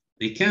here.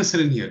 They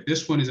cancel in here.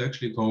 This one is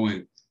actually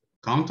going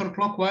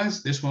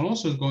counterclockwise. This one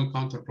also is going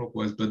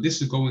counterclockwise, but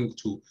this is going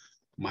to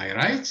my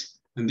right,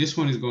 and this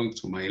one is going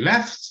to my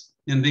left,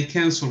 and they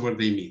cancel where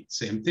they meet.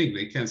 Same thing,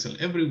 they cancel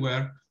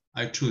everywhere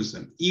I choose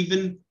them.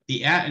 Even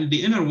the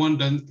inner one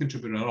doesn't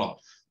contribute at all.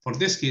 For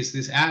this case,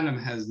 this atom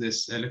has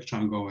this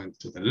electron going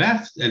to the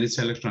left, and its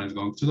electron is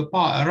going to the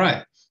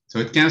right. So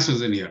it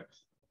cancels in here.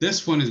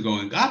 This one is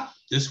going up,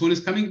 this one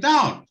is coming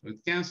down, so it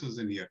cancels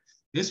in here.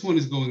 This one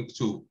is going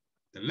to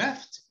the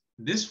left,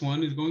 this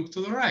one is going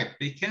to the right.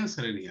 They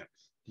cancel in here.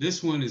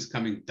 This one is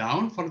coming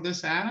down for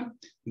this atom.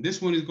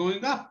 This one is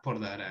going up for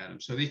that atom.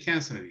 So they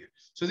cancel in here.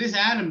 So this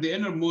atom, the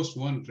innermost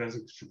one,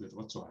 doesn't contribute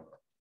whatsoever,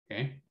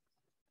 okay?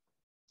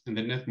 In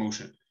the net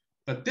motion.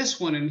 But this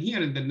one in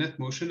here in the net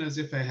motion, as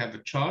if I have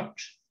a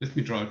charge, let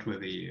me draw it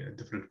with a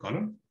different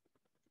color.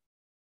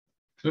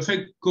 So if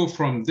I go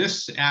from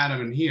this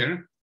atom in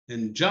here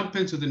and jump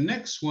into the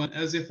next one,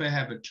 as if I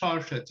have a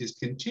charge that is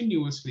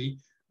continuously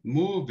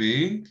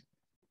moving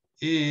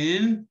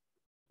in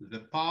the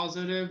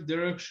positive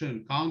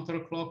direction,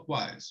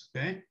 counterclockwise,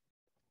 okay?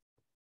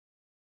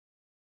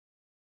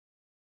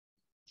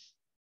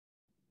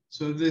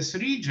 So this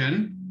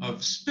region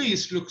of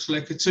space looks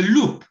like it's a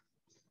loop.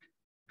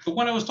 The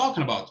one I was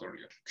talking about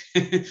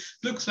earlier.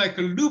 Looks like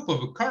a loop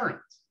of a current,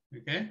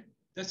 okay?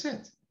 That's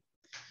it.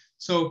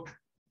 So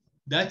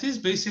that is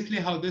basically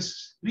how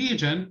this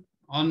region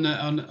on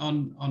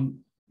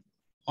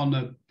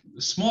a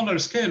smaller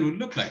scale would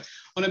look like.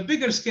 On a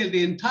bigger scale,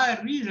 the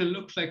entire region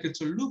looks like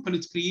it's a loop and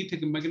it's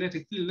creating a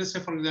magnetic field. Let's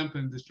say, for example,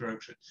 in this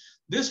direction.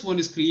 This one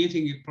is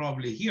creating it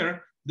probably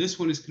here. This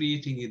one is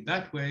creating it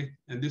that way.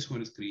 And this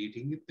one is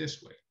creating it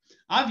this way.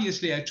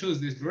 Obviously, I chose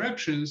these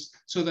directions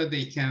so that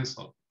they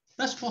cancel.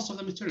 That's most of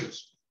the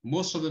materials.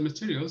 Most of the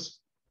materials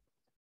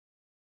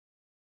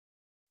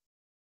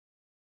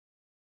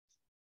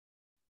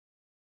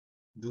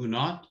do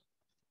not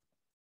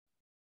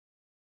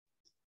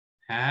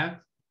have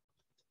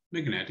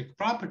magnetic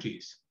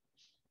properties.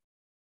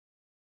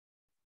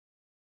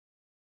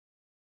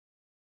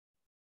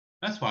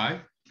 That's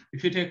why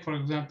if you take, for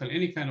example,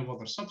 any kind of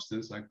other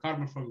substance like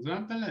carbon, for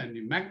example, and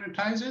you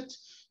magnetize it,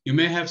 you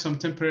may have some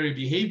temporary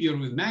behavior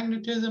with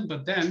magnetism,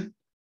 but then,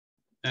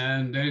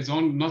 and there is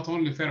not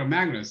only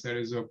ferromagnets, there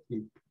is a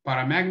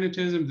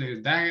paramagnetism, there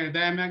is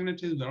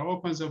diamagnetism, there are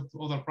all kinds of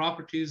other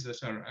properties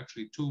that are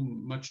actually too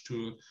much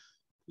to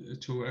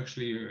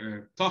actually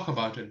talk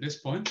about at this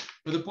point.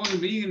 But the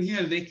point being in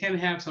here, they can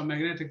have some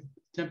magnetic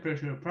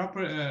temperature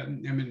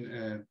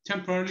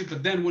temporarily,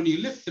 but then when you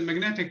lift the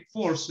magnetic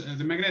force,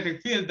 the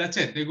magnetic field, that's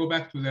it. They go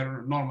back to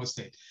their normal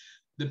state.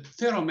 The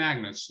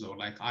ferromagnets, though,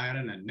 like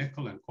iron and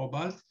nickel and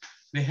cobalt,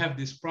 they have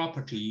this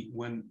property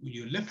when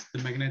you lift the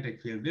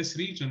magnetic field, this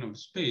region of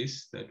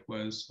space that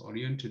was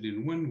oriented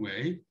in one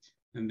way,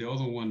 and the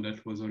other one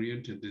that was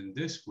oriented in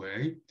this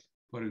way,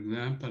 for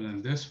example,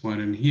 and this one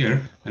in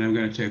here, and I'm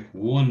going to take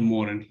one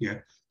more in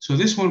here. So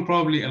this one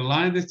probably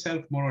aligned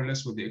itself more or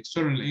less with the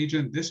external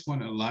agent. This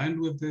one aligned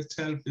with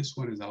itself. This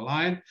one is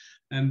aligned,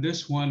 and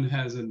this one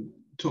has a.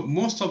 So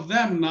most of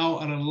them now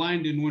are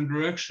aligned in one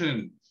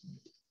direction.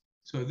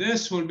 So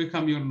this will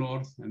become your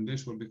north, and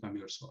this will become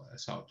your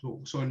south.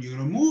 So when you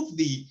remove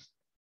the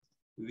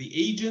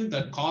agent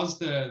that caused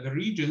the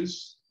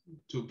regions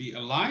to be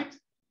aligned,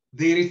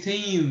 they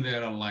retain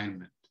their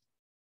alignment.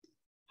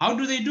 How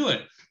do they do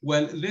it?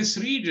 Well, this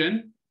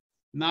region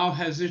now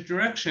has this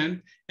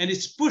direction, and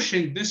it's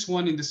pushing this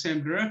one in the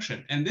same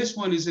direction. And this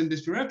one is in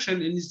this direction,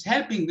 and it's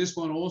helping this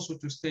one also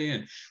to stay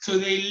in. So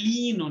they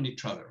lean on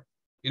each other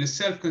in a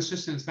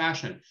self-consistent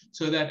fashion,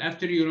 so that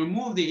after you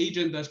remove the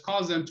agent that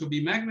caused them to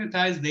be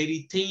magnetized, they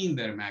retain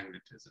their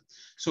magnetism.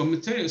 So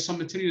some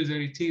materials, they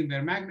retain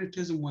their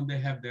magnetism when they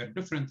have their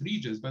different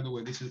regions. By the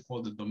way, this is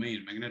called the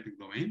domain, magnetic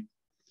domain.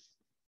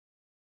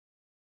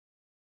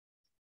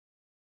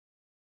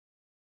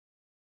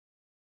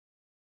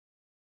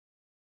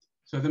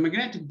 So the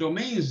magnetic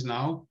domains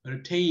now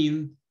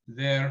retain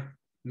their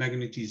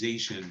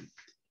magnetization.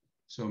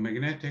 So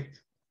magnetic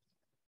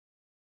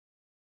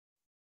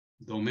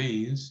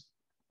domains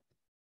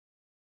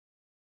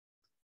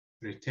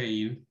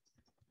retain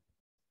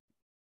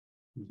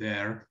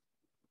their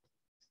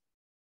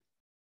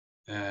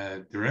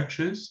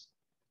directions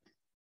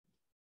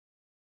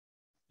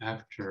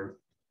after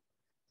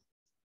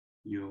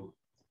you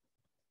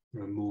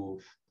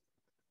remove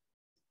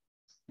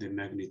the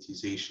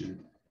magnetization.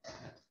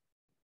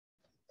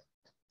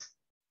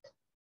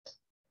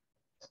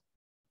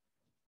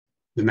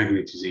 The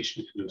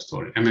magnetization in the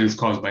story. I mean, it's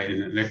caused by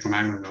an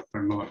electromagnetic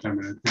or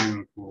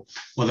thermomagnetic or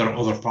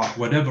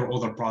whatever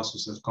other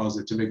processes caused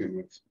it to begin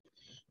with.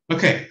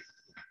 Okay.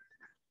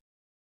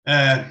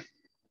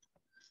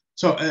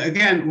 So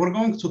again, we're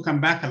going to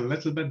come back a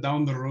little bit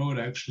down the road,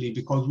 actually,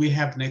 because we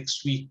have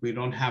next week, we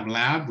don't have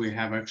lab, we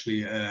have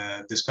actually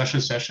a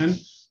discussion session.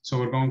 So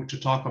we're going to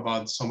talk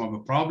about some of the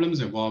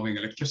problems involving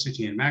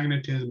electricity and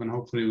magnetism, and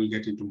hopefully we'll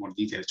get into more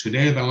details.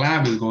 Today, the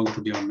lab is going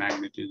to be on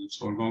magnetism,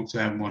 so we're going to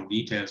have more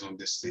details on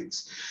these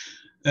things.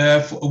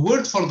 A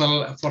word for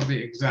the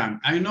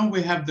exam. I know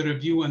we have the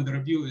review, and the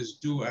review is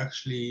due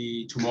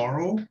actually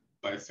tomorrow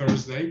by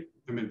Thursday.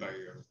 I mean by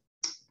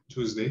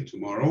Tuesday,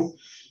 tomorrow.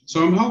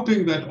 So I'm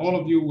hoping that all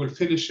of you will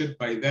finish it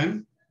by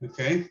then,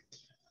 okay?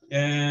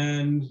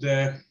 And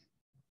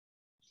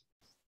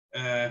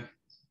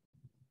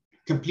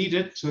complete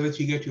it so that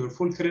you get your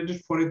full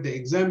credit for it. The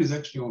exam is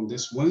actually on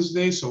this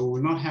Wednesday, so we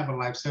will not have a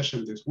live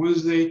session this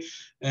Wednesday,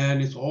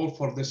 and it's all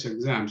for this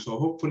exam. So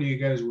hopefully you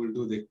guys will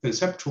do the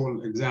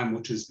conceptual exam,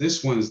 which is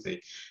this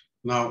Wednesday.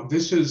 Now,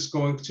 this is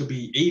going to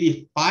be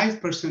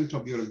 85%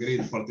 of your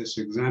grade for this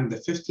exam. The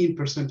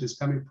 15% is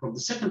coming from the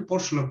second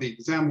portion of the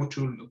exam, which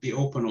will be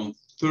open on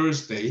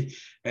Thursday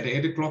at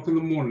 8 o'clock in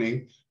the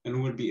morning,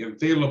 and will be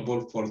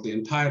available for the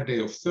entire day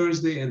of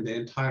Thursday and the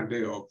entire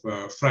day of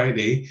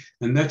Friday.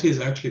 And that is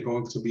actually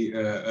going to be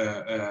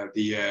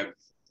the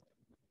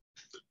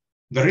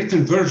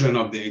written version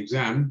of the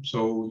exam.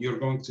 So you're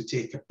going to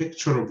take a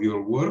picture of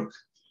your work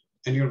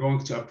and you're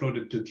going to upload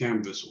it to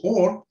Canvas,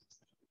 or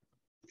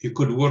you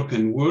could work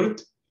in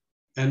Word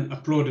and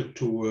upload it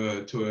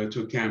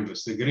to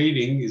Canvas. The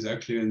grading is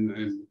actually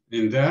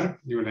in there.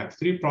 You will have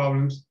 3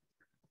 problems.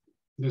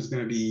 There's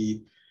going to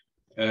be,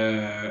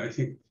 I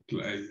think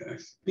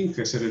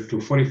I set it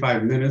to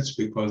 45 minutes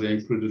because I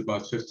included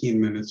about 15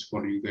 minutes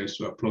for you guys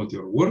to upload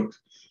your work.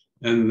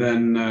 And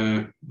then,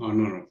 oh,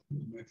 no,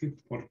 I think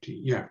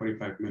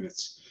 45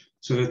 minutes,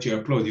 so that you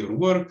upload your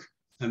work,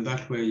 and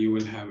that way you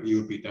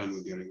will be done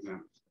with your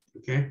exam,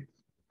 okay?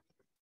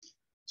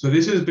 So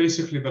this is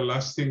basically the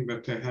last thing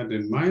that I had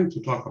in mind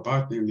to talk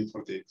about, namely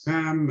for the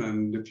exam.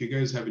 And if you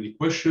guys have any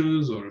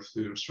questions or if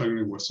you're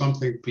struggling with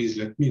something, please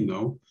let me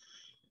know.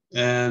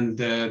 And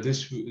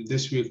this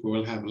week we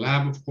will have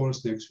lab, of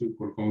course. Next week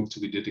we're going to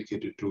be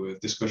dedicated to a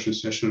discussion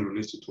session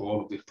related to all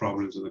of the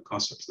problems and the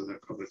concepts that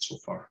I've covered so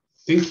far.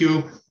 Thank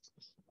you.